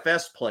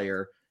DFS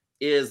player,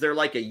 is there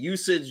like a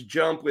usage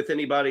jump with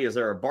anybody? Is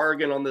there a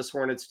bargain on this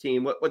Hornets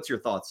team? What's your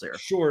thoughts there?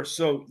 Sure.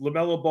 So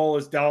LaMelo Ball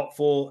is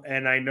doubtful,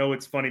 and I know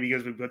it's funny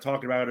because we've been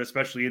talking about it,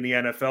 especially in the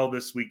NFL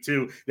this week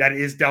too. That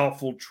is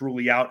doubtful,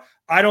 truly out.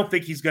 I don't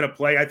think he's going to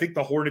play. I think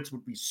the Hornets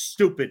would be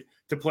stupid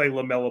to play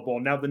LaMelo Ball.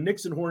 Now, the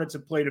Knicks and Hornets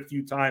have played a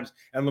few times,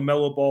 and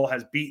LaMelo Ball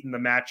has beaten the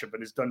matchup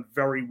and has done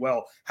very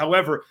well.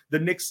 However, the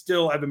Knicks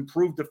still have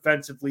improved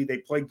defensively. They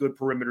play good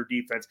perimeter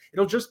defense.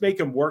 It'll just make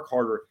him work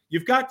harder.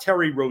 You've got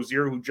Terry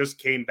Rozier, who just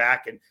came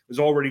back and was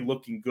already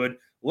looking good.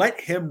 Let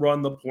him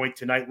run the point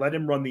tonight. Let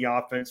him run the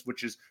offense,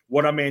 which is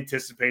what I'm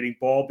anticipating.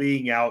 Ball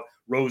being out,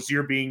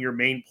 Rozier being your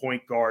main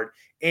point guard,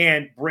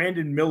 and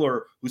Brandon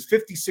Miller, who's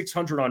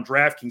 5,600 on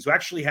DraftKings, who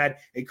actually had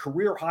a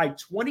career-high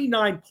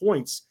 29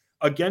 points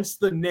against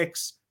the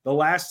Knicks the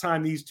last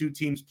time these two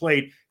teams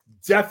played.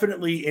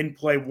 Definitely in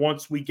play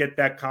once we get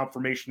that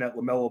confirmation that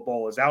LaMelo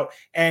Ball is out.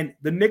 And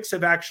the Knicks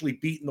have actually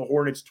beaten the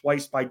Hornets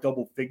twice by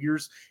double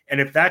figures.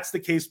 And if that's the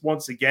case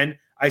once again,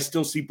 I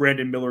still see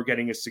Brandon Miller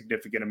getting a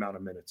significant amount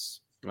of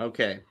minutes.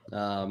 Okay.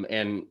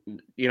 And,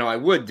 I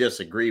would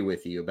disagree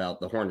with you about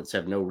the Hornets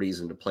have no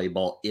reason to play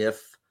ball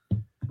if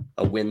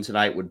a win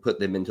tonight would put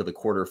them into the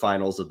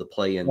quarterfinals of the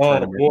play-in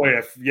tournament. Boy.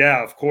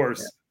 Of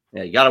course.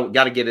 Yeah, you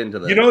gotta get into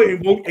that.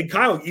 And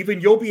Kyle, even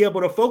you'll be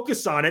able to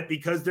focus on it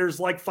because there's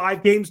like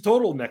 5 games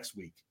total next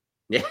week.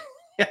 Yeah,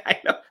 I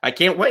know. I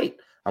can't wait.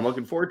 I'm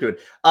looking forward to it.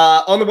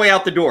 On the way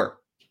out the door,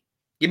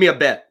 give me a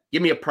bet.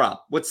 Give me a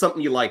prop. What's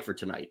something you like for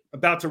tonight?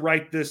 About to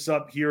write this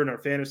up here in our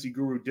Fantasy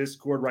Guru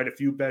Discord, write a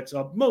few bets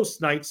up. Most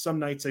nights, some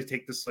nights I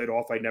take the slate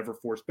off. I never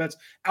force bets.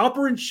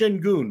 Alperen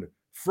Şengün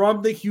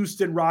from the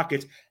Houston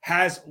Rockets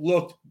has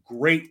looked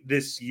great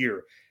this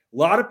year. A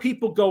lot of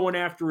people going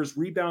after his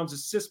rebounds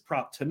assist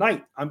prop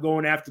tonight. I'm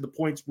going after the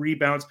points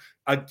rebounds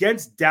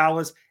against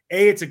Dallas.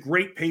 A, it's a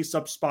great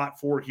pace-up spot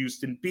for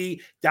Houston.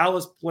 B,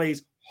 Dallas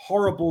plays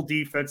horrible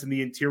defense in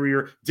the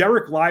interior.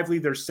 Derek Lively,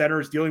 their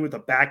center, is dealing with a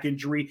back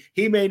injury.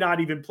 He may not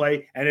even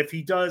play, and if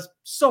he does,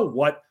 so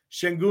what?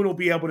 Şengün will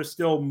be able to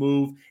still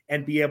move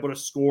and be able to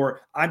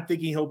score. I'm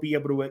thinking he'll be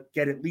able to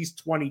get at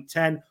least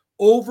 20-10.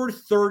 over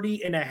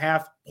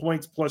 30.5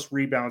 points plus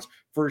rebounds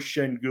for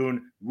Şengün.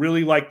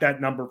 Really like that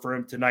number for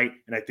him tonight,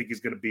 and I think he's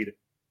going to beat it.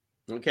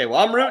 Okay, well,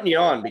 I'm rooting you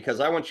on because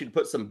I want you to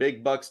put some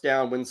big bucks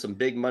down, win some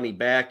big money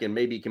back, and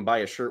maybe you can buy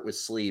a shirt with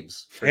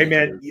sleeves. Hey,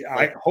 man,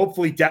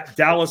 hopefully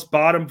Dallas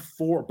bottom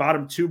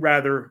two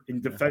rather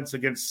in defense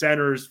against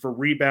centers for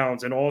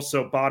rebounds, and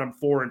also bottom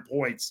 4 in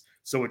points.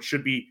 So it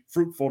should be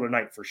fruitful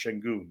tonight for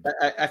Şengün.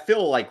 I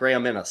feel like, Ray,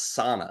 I'm in a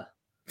sauna.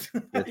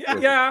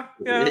 Yeah.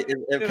 I'm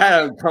kind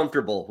of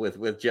uncomfortable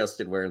with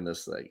Justin wearing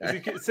this thing. Is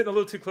he sitting a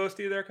little too close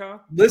to you there,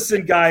 Kyle?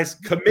 Listen, guys,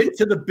 commit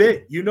to the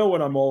bit. You know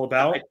what I'm all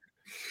about.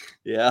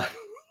 Yeah,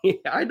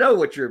 I know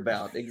what you're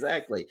about.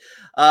 Exactly.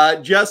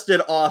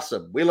 Justin,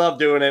 awesome. We love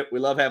doing it. We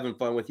love having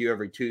fun with you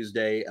every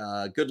Tuesday.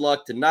 Good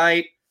luck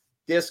tonight.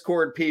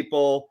 Discord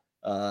people,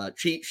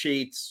 cheat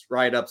sheets,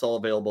 write-ups, all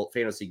available at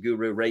Fantasy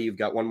Guru. Ray, you've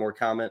got one more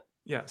comment?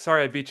 Yeah,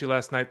 sorry I beat you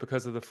last night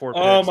because of the 4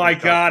 picks. Oh, my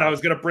God. I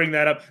was going to bring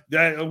that up.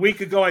 A week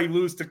ago, I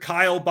lose to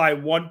Kyle by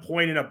 1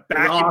 point in a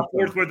back and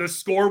forth where the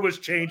score was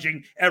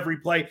changing every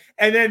play.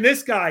 And then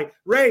this guy,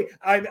 Ray,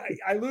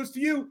 I lose to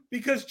you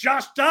because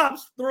Josh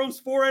Dobbs throws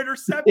 4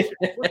 interceptions.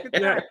 Look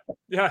at that.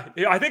 Yeah.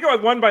 I think I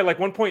won by like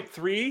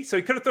 1.3, so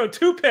he could have thrown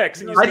 2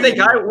 picks. What did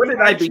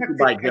I beat you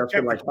by,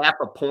 Justin? Like half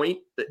a point?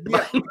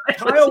 Yeah,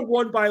 Kyle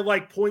won by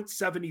like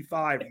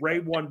 0.75. Ray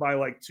won by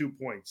like 2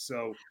 points.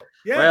 So,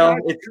 yeah. Well,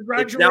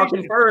 it's now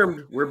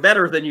confirmed. We're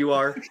better than you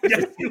are.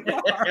 Yes, you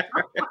are.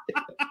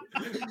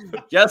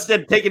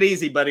 Justin, take it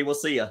easy, buddy. We'll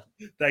see you.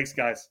 Thanks,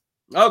 guys.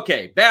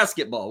 Okay,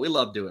 basketball. We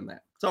love doing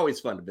that. It's always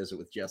fun to visit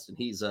with Justin.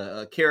 He's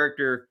a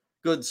character,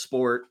 good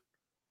sport,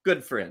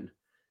 good friend.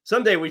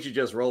 Someday we should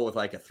just roll with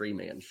like a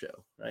 3-man show,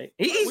 right?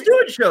 He's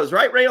doing shows,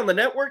 right, Ray, on the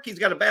network? He's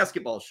got a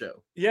basketball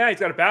show. Yeah, he's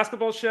got a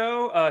basketball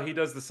show. He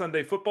does the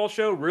Sunday football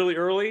show really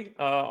early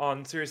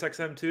on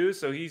SiriusXM too.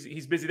 So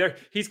he's busy there.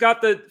 He's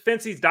got the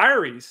Fancy's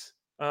Diaries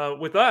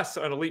with us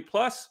on Elite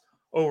Plus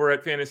over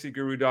at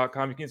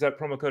fantasyguru.com. You can use that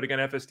promo code again,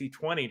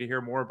 FSD20, to hear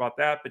more about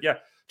that. But yeah,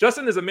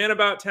 Justin is a man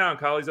about town,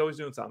 Kyle. He's always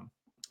doing something.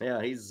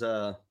 Yeah, he's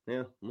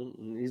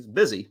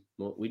busy.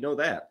 Well, we know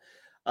that.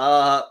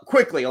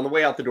 Quickly on the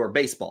way out the door,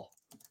 baseball.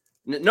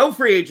 No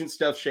free agent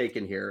stuff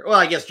shaking here. Well,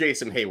 I guess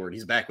Jason Hayward,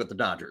 he's back with the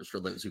Dodgers for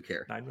those who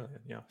care. $9 million,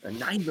 yeah.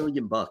 $9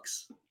 million.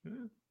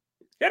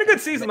 He had a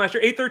good season last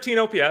year, 813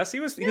 OPS.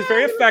 He was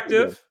very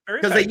effective.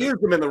 Because they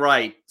used him in the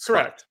right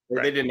Correct.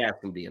 Spot. They didn't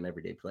ask him to be an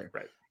everyday player.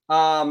 Right.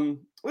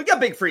 We've got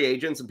big free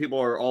agents, and people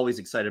are always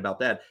excited about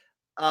that.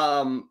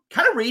 Kind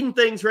of reading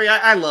things, Ray.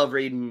 I love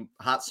reading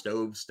hot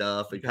stove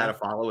stuff and kind of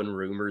following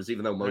rumors,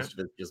 even though most of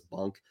it's just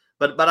bunk.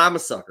 But I'm a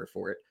sucker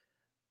for it.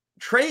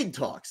 Trade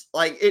talks,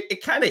 like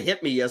it kind of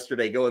hit me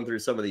yesterday going through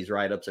some of these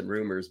write-ups and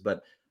rumors,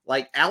 but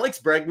like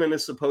Alex Bregman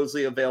is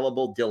supposedly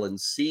available, Dylan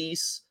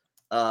Cease,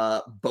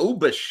 Bo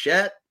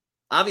Bichette,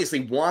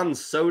 obviously Juan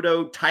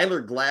Soto,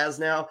 Tyler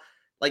Glasnow.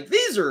 Like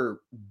these are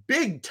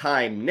big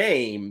time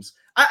names.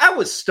 I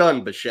was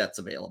stunned Bichette's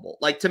available.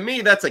 Like to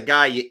me, that's a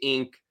guy you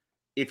ink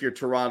if you're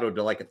Toronto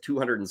to like a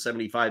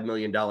 $275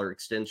 million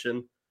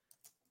extension.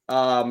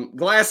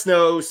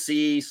 Glasnow,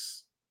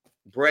 Cease,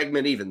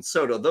 Bregman, even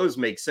Soto, those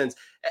make sense.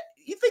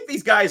 You think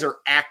these guys are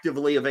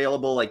actively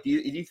available? Like, do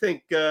you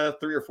think 3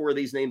 or 4 of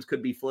these names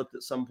could be flipped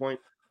at some point?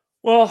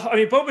 Well, I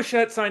mean, Bo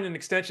Bichette signed an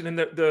extension, and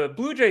the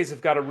Blue Jays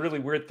have got a really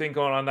weird thing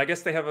going on. I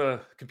guess they have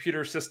a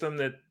computer system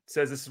that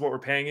says this is what we're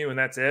paying you, and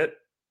that's it.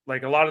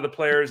 Like a lot of the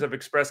players have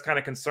expressed kind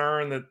of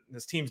concern that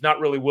this team's not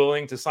really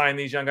willing to sign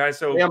these young guys.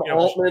 So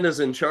Altman is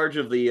in charge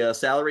of the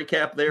salary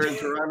cap there in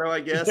Toronto, I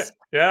guess.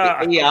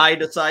 Yeah. The AI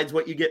decides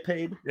what you get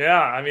paid.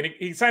 Yeah. I mean,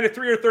 he signed a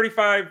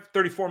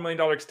 $34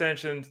 million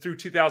extension through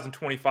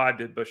 2025,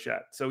 did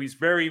Bichette. So he's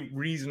very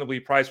reasonably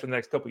priced for the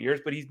next couple of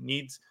years, but he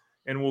needs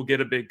and will get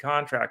a big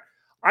contract.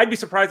 I'd be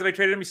surprised if I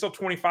traded him. He's still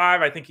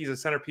 25. I think he's a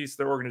centerpiece of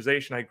their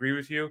organization. I agree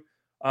with you.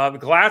 The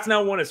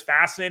Glasnow one is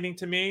fascinating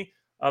to me.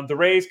 The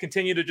Rays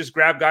continue to just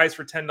grab guys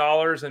for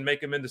 $10 and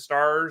make them into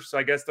stars. So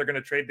I guess they're going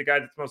to trade the guy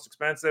that's most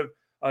expensive.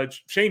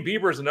 Shane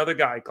Bieber is another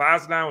guy.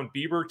 Glasnow and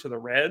Bieber to the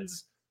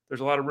Reds.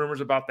 There's a lot of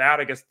rumors about that.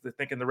 I guess they're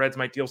thinking the Reds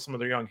might deal some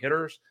of their young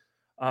hitters.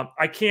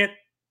 I can't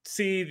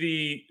see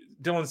the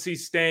Dylan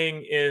Cease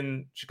staying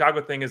in Chicago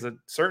thing as a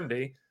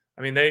certainty.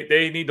 I mean,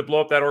 they need to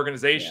blow up that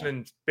organization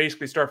and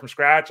basically start from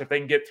scratch. If they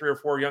can get 3 or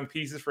 4 young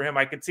pieces for him,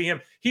 I could see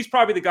him. He's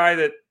probably the guy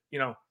that,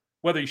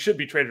 whether he should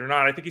be traded or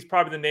not, I think he's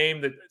probably the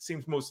name that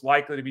seems most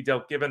likely to be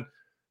dealt given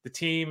the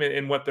team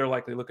and what they're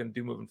likely looking to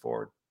do moving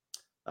forward.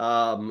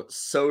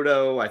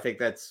 Soto, I think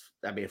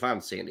if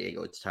I'm San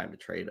Diego, it's time to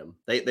trade him.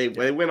 They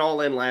went all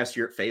in last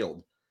year, it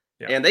failed.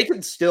 Yeah. And they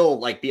could still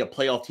be a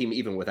playoff team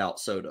even without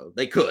Soto.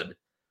 They could.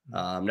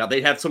 Now they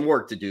have some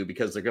work to do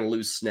because they're going to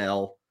lose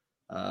Snell.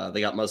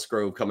 They got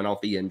Musgrove coming off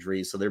the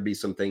injury, so there'd be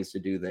some things to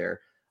do there.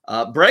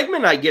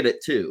 Bregman, I get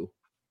it too.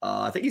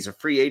 I think he's a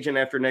free agent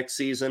after next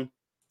season.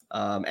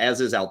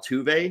 As is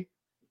Altuve.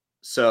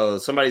 So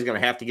somebody's going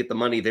to have to get the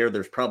money there.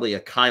 There's probably a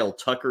Kyle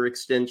Tucker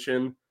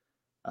extension.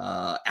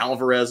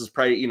 Alvarez is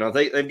probably,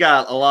 they've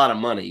got a lot of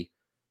money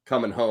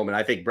coming home. And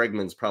I think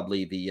Bregman's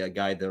probably the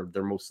guy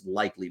they're most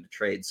likely to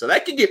trade. So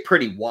that could get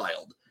pretty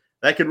wild.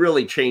 that could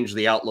really change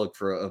the outlook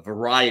for a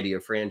variety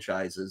of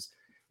franchises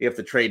if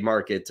the trade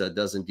market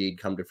does indeed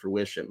come to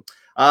fruition.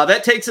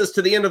 That takes us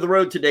to the end of the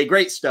road today.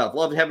 Great stuff.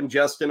 Love having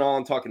Justin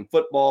on, talking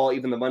football,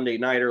 even the Monday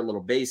Nighter, a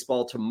little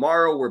baseball.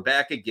 Tomorrow we're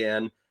back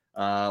again.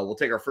 We'll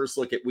take our first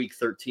look at Week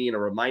 13. A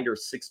reminder,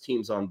 6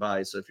 teams on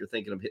bye. So if you're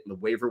thinking of hitting the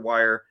waiver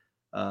wire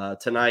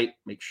tonight,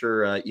 make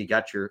sure you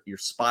got your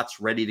spots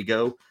ready to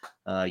go.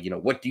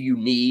 What do you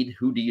need?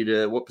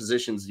 What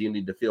positions do you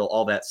need to fill?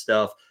 All that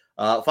stuff.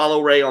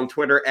 Follow Ray on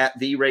Twitter at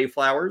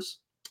 @TheRayFlowers.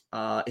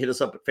 Hit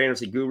us up at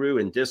Fantasy Guru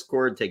in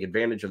Discord. Take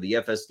advantage of the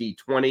FSD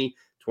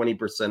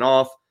 20%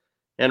 off.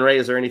 And Ray,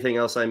 is there anything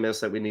else I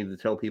missed that we need to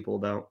tell people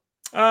about?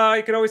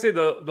 You can always say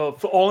the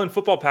all-in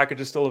football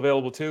package is still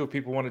available too. If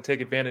people want to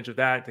take advantage of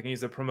that, they can use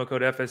the promo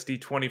code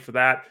FSD20 for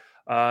that.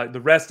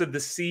 The rest of the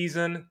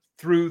season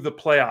through the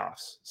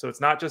playoffs. So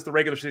it's not just the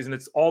regular season.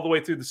 It's all the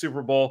way through the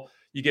Super Bowl.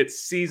 You get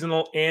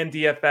seasonal and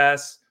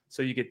DFS.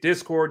 So you get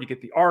Discord, you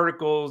get the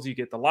articles, you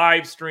get the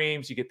live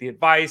streams, you get the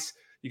advice.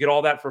 You get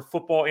all that for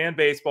football and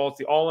baseball. It's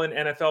the all-in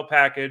NFL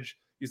package.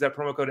 Use that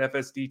promo code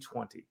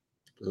FSD20.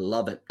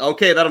 Love it.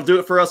 Okay, that'll do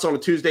it for us on a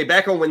Tuesday.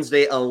 Back on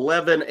Wednesday,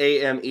 11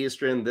 a.m.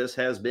 Eastern. This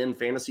has been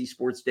Fantasy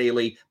Sports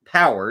Daily,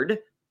 powered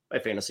by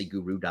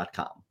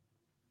fantasyguru.com.